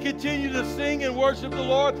 As they continue to sing and worship the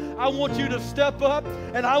Lord, I want you to step up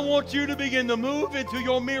and I want you to begin to move into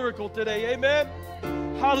your miracle today. Amen?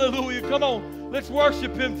 Hallelujah. Come on. Let's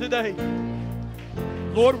worship Him today.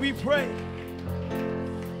 Lord, we pray.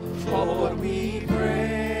 Lord, we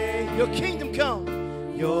pray. Your kingdom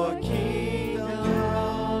come. Your kingdom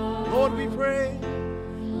come. Lord, we pray.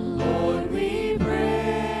 Lord, we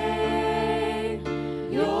pray,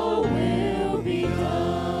 your will be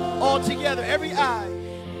done. All together, every eye.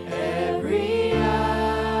 Every eye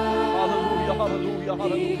Hallelujah, hallelujah,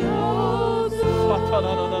 hallelujah. beholds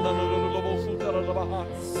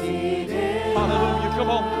Hallelujah. Come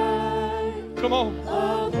on. Come on.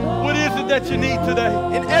 What is it that you need today?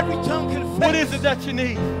 And every tongue confess. What is it that you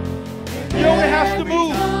need? You only have to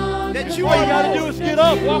move. That you All you got are to do is get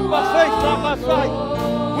up, walk by faith, not by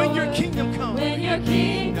sight. when your kingdom comes. when your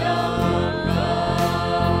kingdom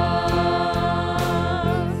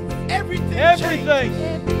comes. Everything. Everything.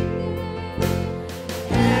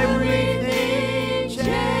 Everything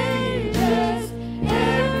changes.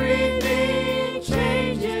 Everything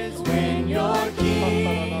changes when your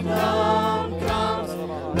kingdom comes.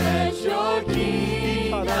 Let your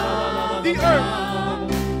kingdom The earth.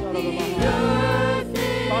 the earth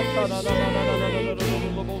is shaking.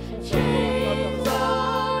 Chains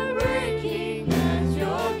are breaking as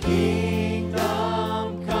your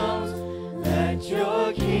kingdom comes. Let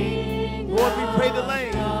your kingdom Lord, we pray the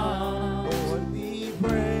lame. come. Lord, we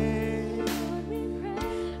pray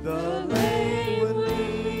the lame would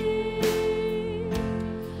lead.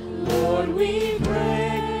 Lord, we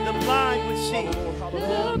pray The blind would see.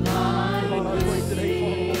 the blind would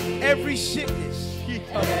see. Every sickness.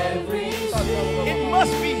 Every It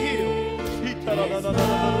must be healed.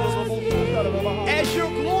 As your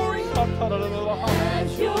glory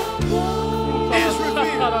as your glory is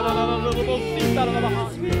revealed.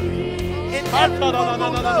 is revealed. And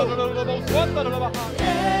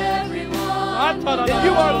that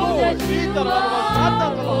you are Lord.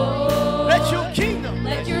 Let your kingdom.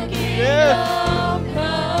 Let your kingdom Yes.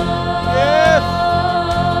 come. Yes.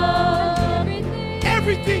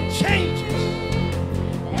 Everything changes.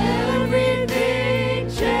 Everything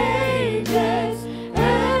changes.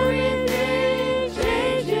 Everything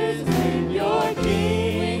changes when your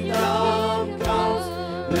kingdom comes.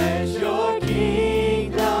 Let your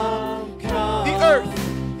kingdom come. The earth.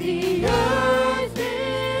 The earth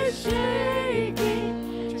is shaking.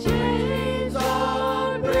 Chains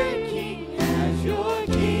are breaking as your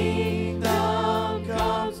kingdom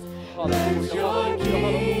comes. Let your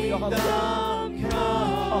kingdom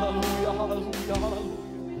come.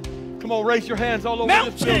 Come on, raise your hands all over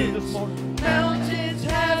this building this morning. Mountains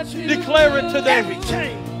have to Declare it today. Every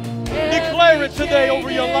chain. Declare it today over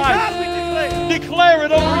your God, life. we declare. Declare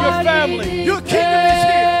it over your family. Your kingdom is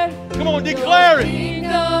here. Come on, declare it.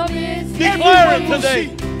 Kingdom is Declare it Everyone will today.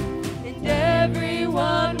 see. and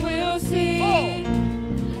everyone will see.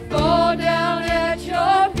 Fall down at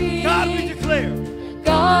your feet. God, we declare.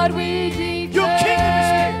 God, we declare. Your kingdom is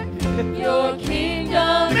here. Your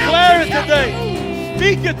kingdom Declare it is today. here.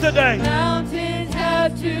 Speak it today. Mountains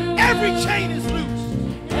have to Every move. chain is loose.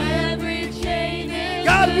 Every chain is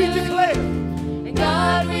God, we loose. declare. And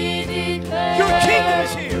God, we declare. Your kingdom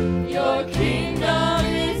is here. Your kingdom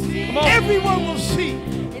is here. Come on. Everyone will see.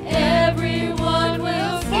 And everyone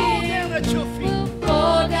will Fall see. down at your feet.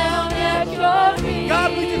 Fall down at your feet.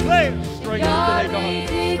 God, we declare. Strengthen God, today, we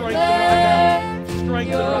God. Strengthen right declare. now. Strengthen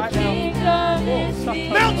Your right now. kingdom is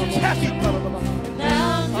here. Mountains have to move.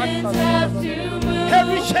 Mountains have to move.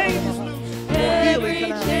 Every chain is loose. Every Healing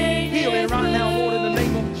tonight. chain Healing is right now, loose. Lord, in the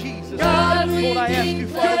name of Jesus. God, we Lord, I ask you,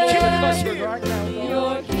 Father, Your Lord, kingdom to is touch here. right now, Your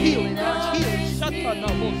Lord. Healing, God. Healing.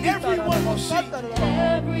 Everyone will see.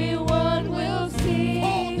 Everyone will see.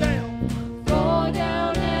 Fall down. Fall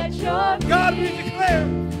down at your feet. God, we declare.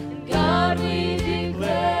 God, we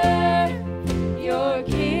declare. Your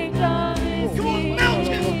kingdom is Come on, here.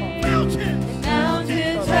 mountains. Mountains.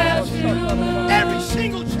 Mountains have to move. Every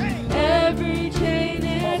single chain. Every chain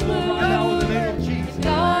is Right now, in the name of loose. Jesus.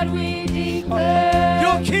 God, we declare.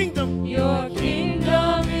 Your kingdom. Your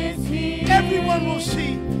kingdom is here. Everyone will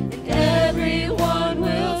see. And everyone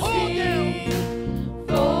will Fall see. down.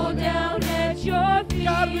 Fall down at your feet.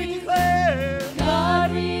 God, we declare.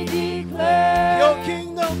 God, we declare. Your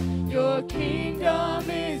kingdom. Your kingdom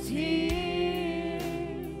is here.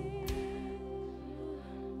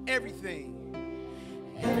 Everything.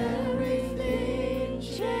 Everything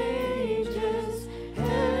changes.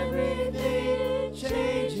 Everything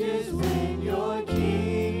changes when your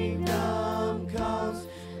kingdom comes.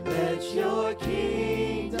 Let your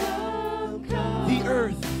kingdom come. The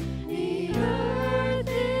earth. The earth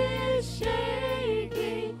is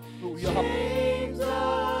shaking. Chains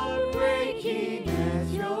are breaking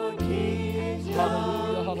as your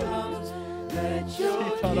kingdom comes. Let your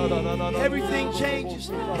Everything changes.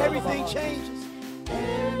 Everything changes.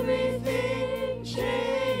 Everything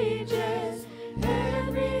changes.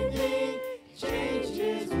 Everything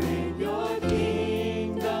changes when your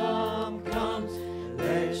kingdom comes.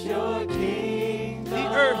 Let your kingdom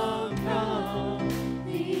The earth. come.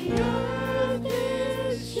 The earth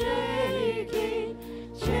is shaking.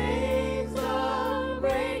 Chains are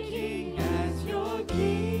breaking as your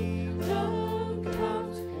kingdom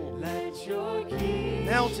comes. Let your kingdom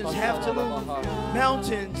Mountains have to move.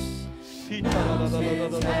 Mountains.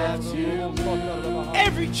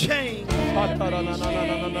 Every chain.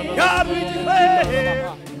 God, we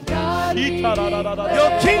declare. God,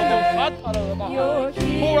 Your kingdom. your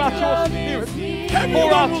Pour out your kingdom spirit. is Pour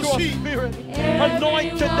Everyone out will your see. spirit.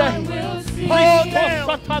 Anoint today. will see. Fall down.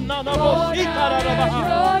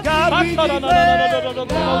 God, we declare.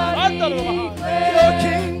 Your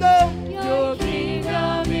kingdom. Your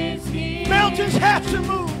kingdom is here. Mountains have to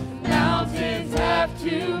move. Mountains have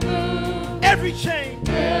to move. Every chain.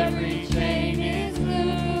 Every chain is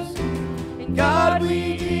loose. And God,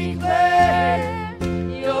 we declare.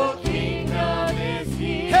 your kingdom is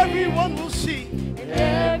here. Everyone will see. And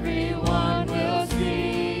everyone will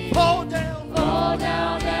see. Fall down. Fall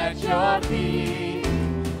down at your feet.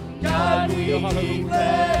 God, we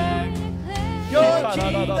declare. Your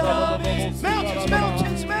kingdom is mountains,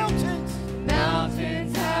 mountains, mountains.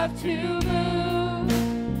 Mountains have to move.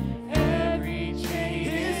 Every chain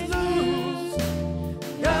Is is loose.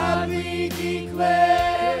 God, we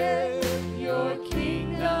declare. your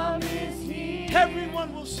kingdom is here.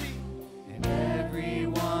 Everyone will see. And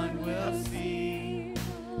everyone will see.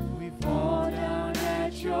 We fall down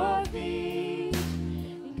at your feet.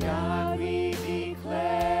 God, we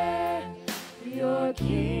declare.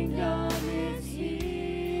 kingdom is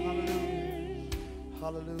here.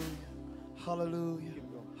 Hallelujah. Hallelujah.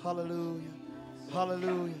 Hallelujah.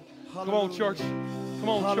 Hallelujah. Come on, church. Come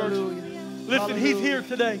on, Hallelujah. church. Listen, he's here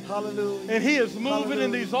today. Hallelujah. And he is moving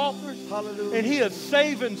in these altars. Hallelujah. And he is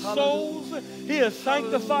saving souls. He is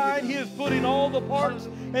sanctifying. He is putting all the parts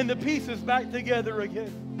and the pieces back together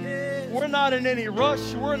again. Yes. We're not in any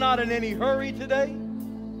rush. We're not in any hurry today.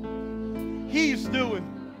 He's doing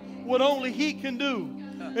what only he can do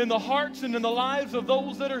in the hearts and in the lives of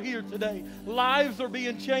those that are here today. Lives are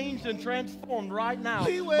being changed and transformed right now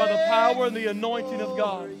by the power and the anointing of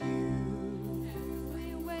God.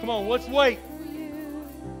 Come on, let's wait.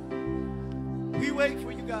 We wait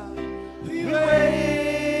for you, God. We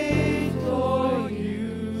wait for you.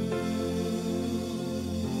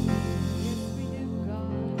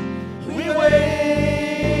 We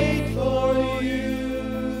wait for you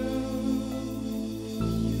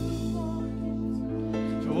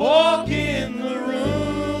to walk in the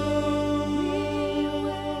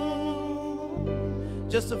room.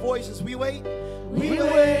 Just the voices. We wait. We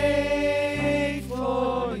wait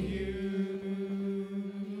for you.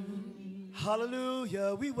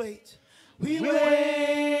 Hallelujah. We wait. We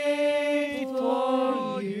wait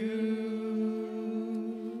for you.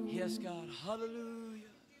 Yes, God. Hallelujah.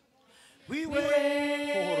 We We wait.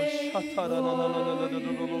 wait. Yes,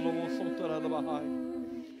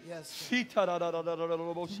 God.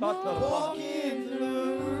 Walk in the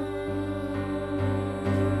room.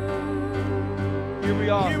 Here we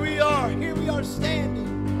are. Here we are. Here we are standing.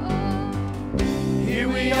 Here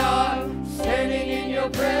we are, standing in your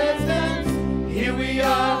presence. Here we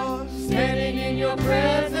are, standing in your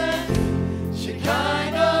presence.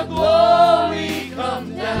 Shekinah glory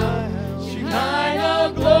come down.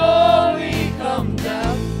 Shekinah glory come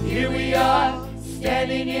down. Here we are,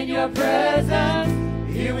 standing in your presence.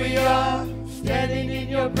 Here we are, standing in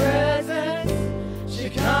your presence.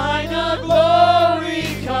 Shekinah glory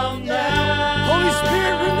come down. Holy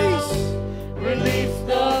Spirit, release. Release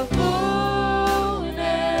the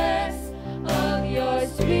fullness of your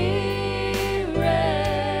spirit.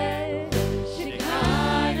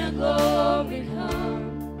 Shekinah glory come.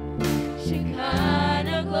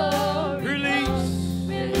 Shekinah glory Release. come.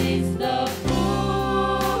 Release the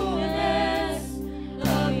fullness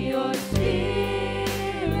of your spirit.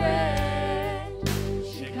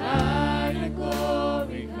 Shekinah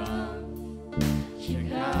glory come.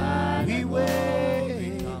 Shekinah We glory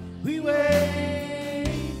wait. come. We wait.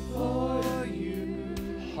 For you.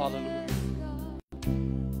 Hallelujah.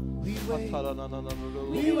 We wait.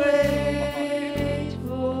 We wait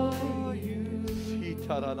for you.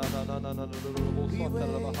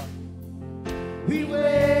 We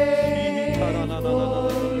wait for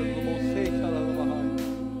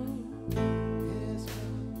Yes,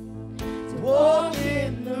 God. to walk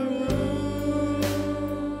in the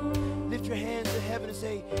room. Lift your hands to heaven and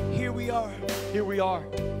say, here we are. Here we are.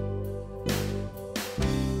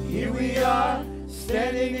 Here we are,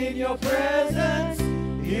 standing in your presence.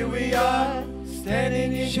 Here we are,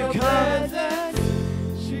 standing in your presence.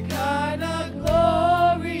 Shekinah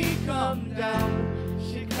glory come down.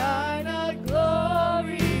 Shekinah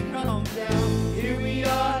glory come down. Here we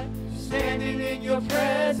are, standing in your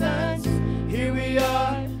presence. Here we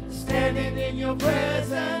are, standing in your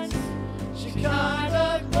presence.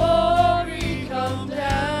 Shekinah glory come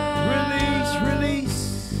down. Release, release.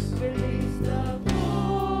 Release the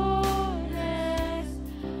fullness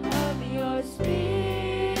of your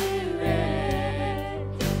spirit.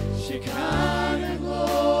 Shekinah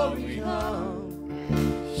glory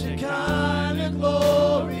come. Shekinah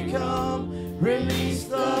glory come. Release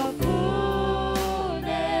the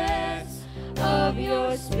fullness of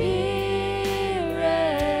your spirit.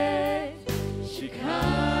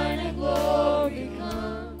 Shekinah glory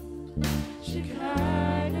come.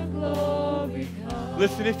 Shekinah glory come.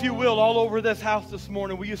 Listen, if you will, all over this house this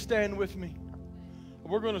morning, will you stand with me?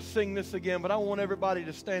 We're going to sing this again, but I want everybody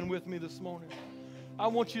to stand with me this morning. I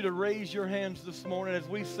want you to raise your hands this morning as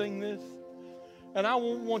we sing this. And I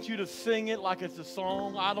won't want you to sing it like it's a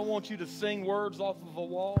song. I don't want you to sing words off of a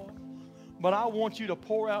wall. But I want you to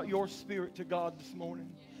pour out your spirit to God this morning.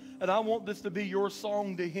 And I want this to be your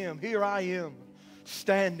song to Him. Here I am,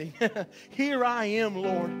 standing. Here I am,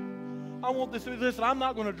 Lord. I want this to be, listen, I'm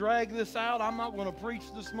not going to drag this out. I'm not going to preach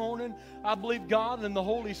this morning. I believe God and the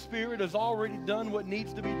Holy Spirit has already done what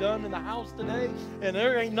needs to be done in the house today. And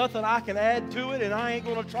there ain't nothing I can add to it, and I ain't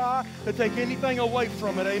going to try to take anything away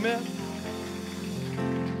from it. Amen?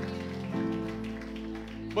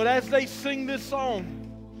 But as they sing this song,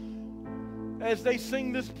 as they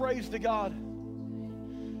sing this praise to God,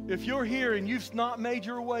 If you're here and you've not made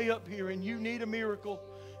your way up here and you need a miracle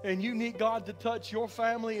and you need God to touch your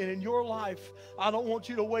family and in your life, I don't want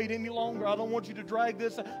you to wait any longer. I don't want you to drag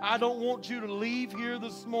this. I don't want you to leave here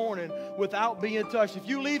this morning without being touched. If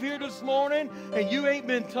you leave here this morning and you ain't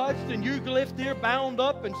been touched and you left here bound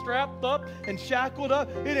up and strapped up and shackled up,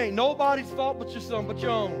 it ain't nobody's fault but your son, but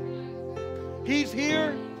your own. He's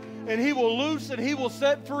here and He will loose and He will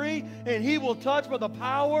set free and He will touch by the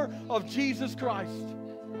power of Jesus Christ.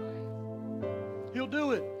 He'll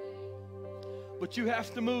do it. But you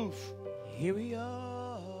have to move. Here we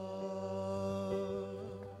are.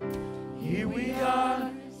 Here we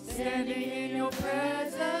are, standing in your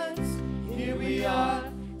presence. Here we are,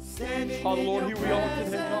 standing Father, in Lord, your here we are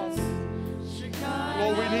today, God. presence.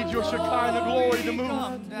 Lord, we need your Shekinah glory to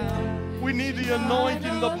move. We need the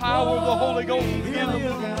anointing, the power of the Holy Ghost to begin to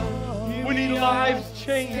move. We need lives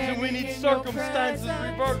changed and we need circumstances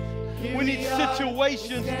reversed. We need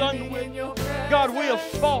situations done with. God, we have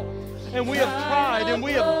fought and we have tried and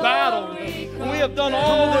we have battled and we have done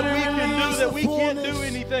all that we can do, that we can't do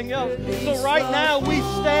anything else. So right now we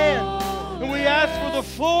stand and we ask for the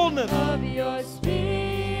fullness of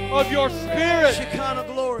your Spirit Shekinah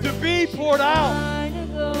glory. to be poured out.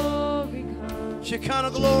 Shekinah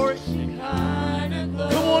glory.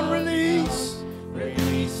 Come on, release.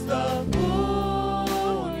 Release the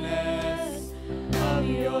fullness of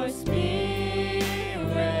your Spirit.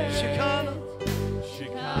 Shekinah.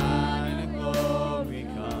 Shekinah glory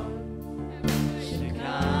come.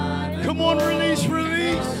 Shekinah Come on, release,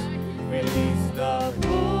 release. Release the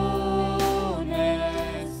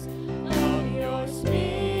fullness of your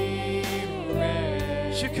Spirit.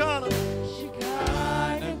 Shekinah.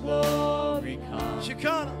 Shekinah glory come.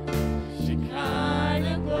 Shekinah.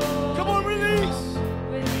 Shekinah glory. Come on, release.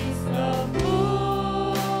 Release the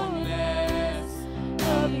fullness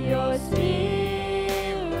of your Spirit.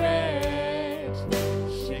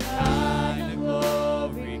 Shekinah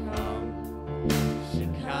glory come.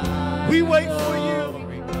 Shekinah We wait for glory you.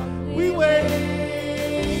 come. We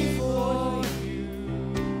wait. for you.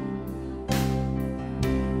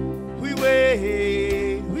 We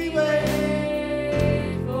wait. We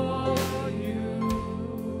wait. For you.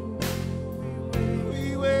 We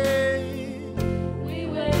wait. We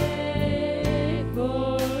wait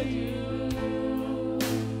for you.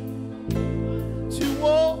 To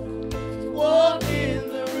walk in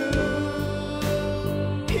the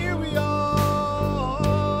room. Here we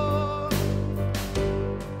are.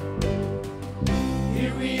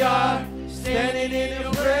 Here we are, standing in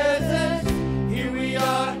your presence. Here we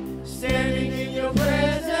are, standing in your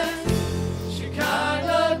presence.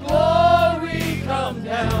 Shekinah glory come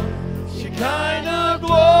down. Shekinah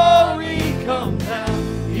glory come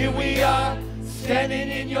down. Here we are, standing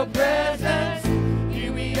in your presence.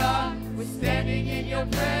 Here we are, we're standing in your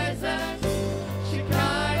presence.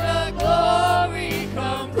 Shekinah glory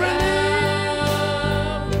come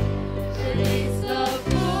down. Release the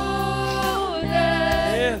fullness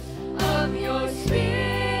Yes. of your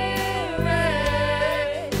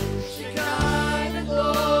Spirit. Shekinah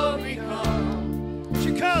glory come.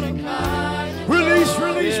 Shekinah. Shekinah Release,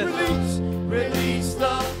 glory release, Yes. release. Release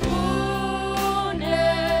the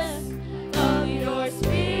fullness of your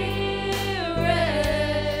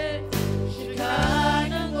Spirit.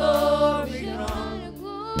 Shekinah glory come.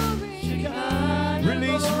 Shekinah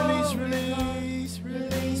Release, glory release, come. release, Release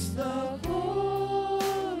release. the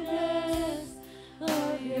fullness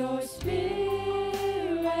of your Spirit.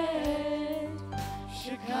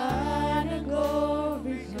 Shekinah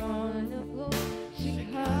glory come.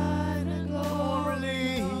 Shekinah glory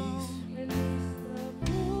Release.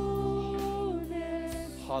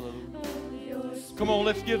 Hallelujah. Come on,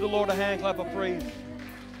 let's give the Lord a hand clap of praise.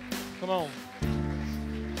 Come on.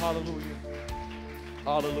 Hallelujah.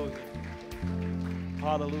 Hallelujah.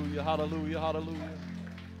 Hallelujah. Hallelujah. Hallelujah.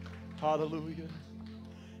 Hallelujah.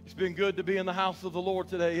 It's been good to be in the house of the Lord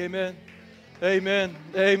today. Amen. Amen.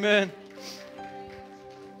 Amen.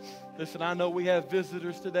 Listen, I know we have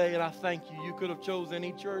visitors today, and I thank you. You could have chose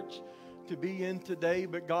any church to be in today,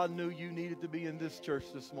 but God knew you needed to be in this church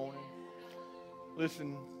this morning.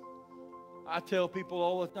 Listen, I tell people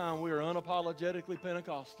all the time we are unapologetically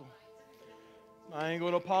Pentecostal. I ain't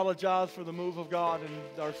going to apologize for the move of God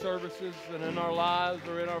in our services and in our lives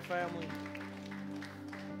or in our family.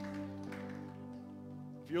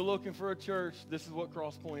 If you're looking for a church, this is what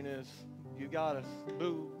Crosspoint is. You got us.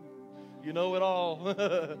 Boo. You know it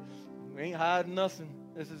all. We ain't hiding nothing.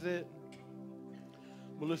 This is it.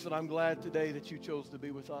 Well, listen, I'm glad today that you chose to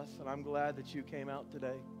be with us, and I'm glad that you came out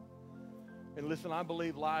today. And listen, I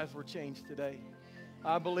believe lives were changed today.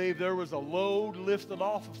 I believe there was a load lifted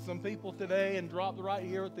off of some people today and dropped right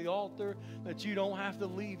here at the altar that you don't have to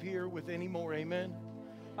leave here with anymore. Amen.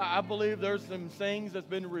 I believe there's some things that's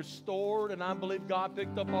been restored, and I believe God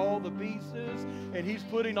picked up all the pieces, and He's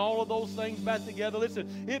putting all of those things back together.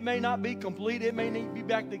 Listen, it may not be complete, it may not be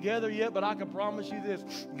back together yet, but I can promise you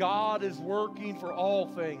this, God is working for all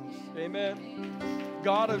things. Amen.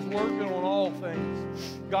 God is working on all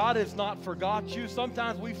things. God has not forgot you.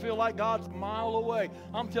 Sometimes we feel like God's a mile away.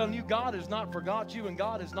 I'm telling you, God has not forgot you, and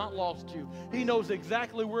God has not lost you. He knows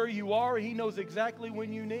exactly where you are. He knows exactly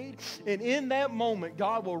when you need. And in that moment,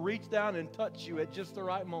 God will reach down and touch you at just the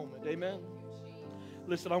right moment. Amen.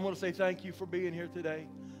 Listen, I want to say thank you for being here today.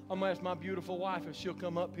 I'm going to ask my beautiful wife if she'll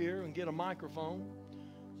come up here and get a microphone,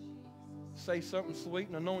 say something sweet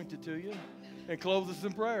and anointed to you, and close us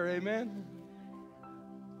in prayer. Amen.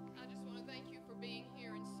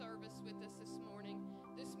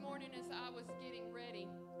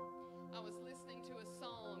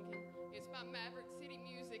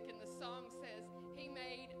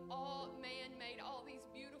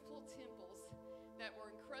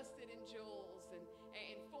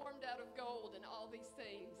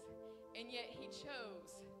 And yet He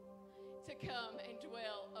chose to come and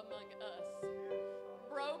dwell among us.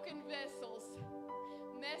 Broken vessels,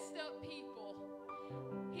 messed up people.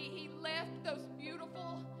 He left those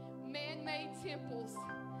beautiful man-made temples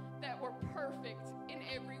that were perfect in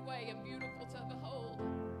every way and beautiful to behold.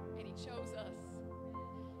 And He chose us.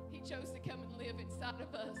 He chose to come and live inside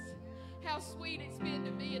of us. How sweet it's been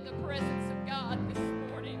to be in the presence of God this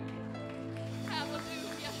morning.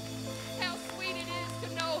 Hallelujah. How sweet it is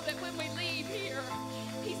to know that when we leave here,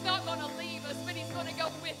 He's not going to leave us, but He's going to go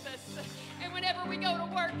with us. And whenever we go to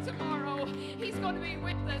work tomorrow, He's going to be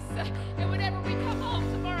with us. And whenever we come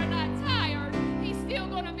home tomorrow night tired, He's still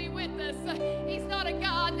going to be with us. He's not a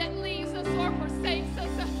God that leaves us or forsakes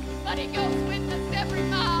us, but He goes with us every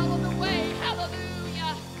mile of the way.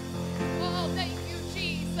 Hallelujah. Oh, thank you,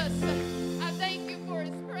 Jesus. I thank you for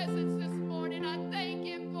His presence this morning. I thank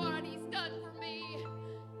Him for what He's done for me.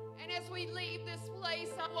 And as we leave this place,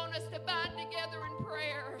 I want us to bind together in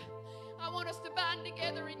prayer. I want us to bind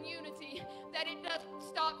together in unity, that it doesn't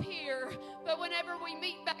stop here. But whenever we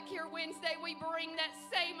meet back here Wednesday, we bring that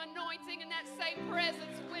same anointing and that same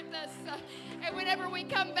presence with us. And whenever we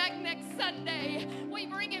come back next Sunday, we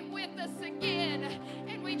bring it with us again.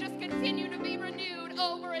 And we just continue to be renewed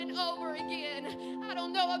over and over again. I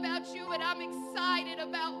don't know about you, but I'm excited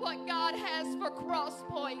about what God has for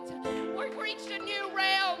Crosspoint. We've reached a new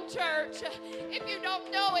realm, church. If you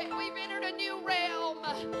don't know it, we've entered a new realm.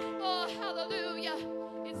 Oh, hallelujah.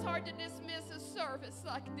 It's hard to dismiss a service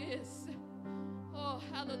like this. Oh,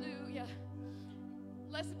 hallelujah.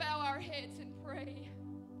 Let's bow our heads and pray.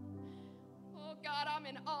 Oh, God, I'm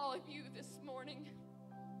in awe of you this morning.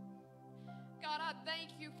 God, I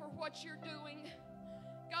thank you for what you're doing.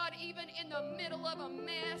 God, even in the middle of a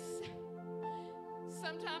mess,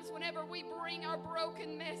 sometimes whenever we bring our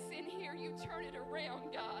broken mess in here, you turn it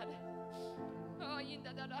around, God. Oh,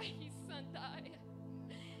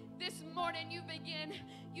 this morning you began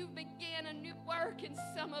a new work in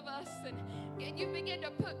some of us, and you begin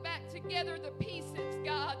to put back together the pieces,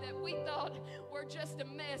 God, that we thought were just a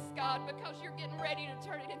mess, God, because you're getting ready to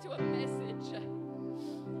turn it into a message.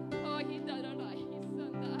 Oh,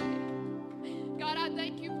 God, I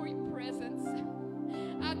thank you for your presence.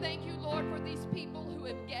 I thank you, Lord, for these people who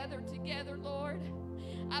have gathered together, Lord.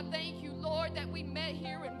 I thank you, Lord, that we met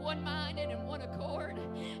here in one mind and in one accord,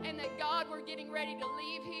 and that, God, we're getting ready to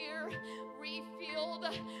leave here refueled,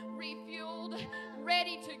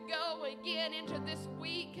 ready to go again into this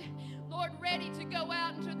week. Lord, ready to go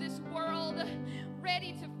out into this world,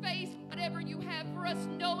 ready to face whatever you have for us,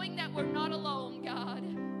 knowing that we're not alone, God.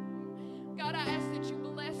 God, I ask that you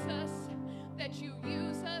bless us, that you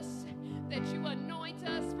use us, that you anoint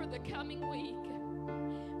us for the coming week.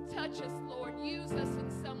 Touch us, Lord. Use us in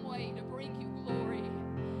some way to bring you glory.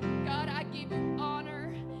 God, I give you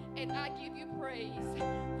honor and I give you praise,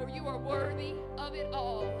 for you are worthy of it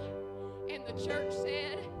all. And the church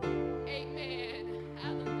said, amen.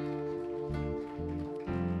 Hallelujah.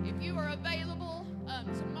 If you are available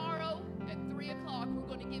tomorrow at 3 o'clock, we're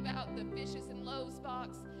going to give out the Fishes and Loaves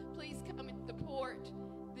box. Please come and support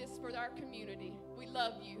this for our community. We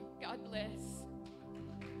love you. God bless.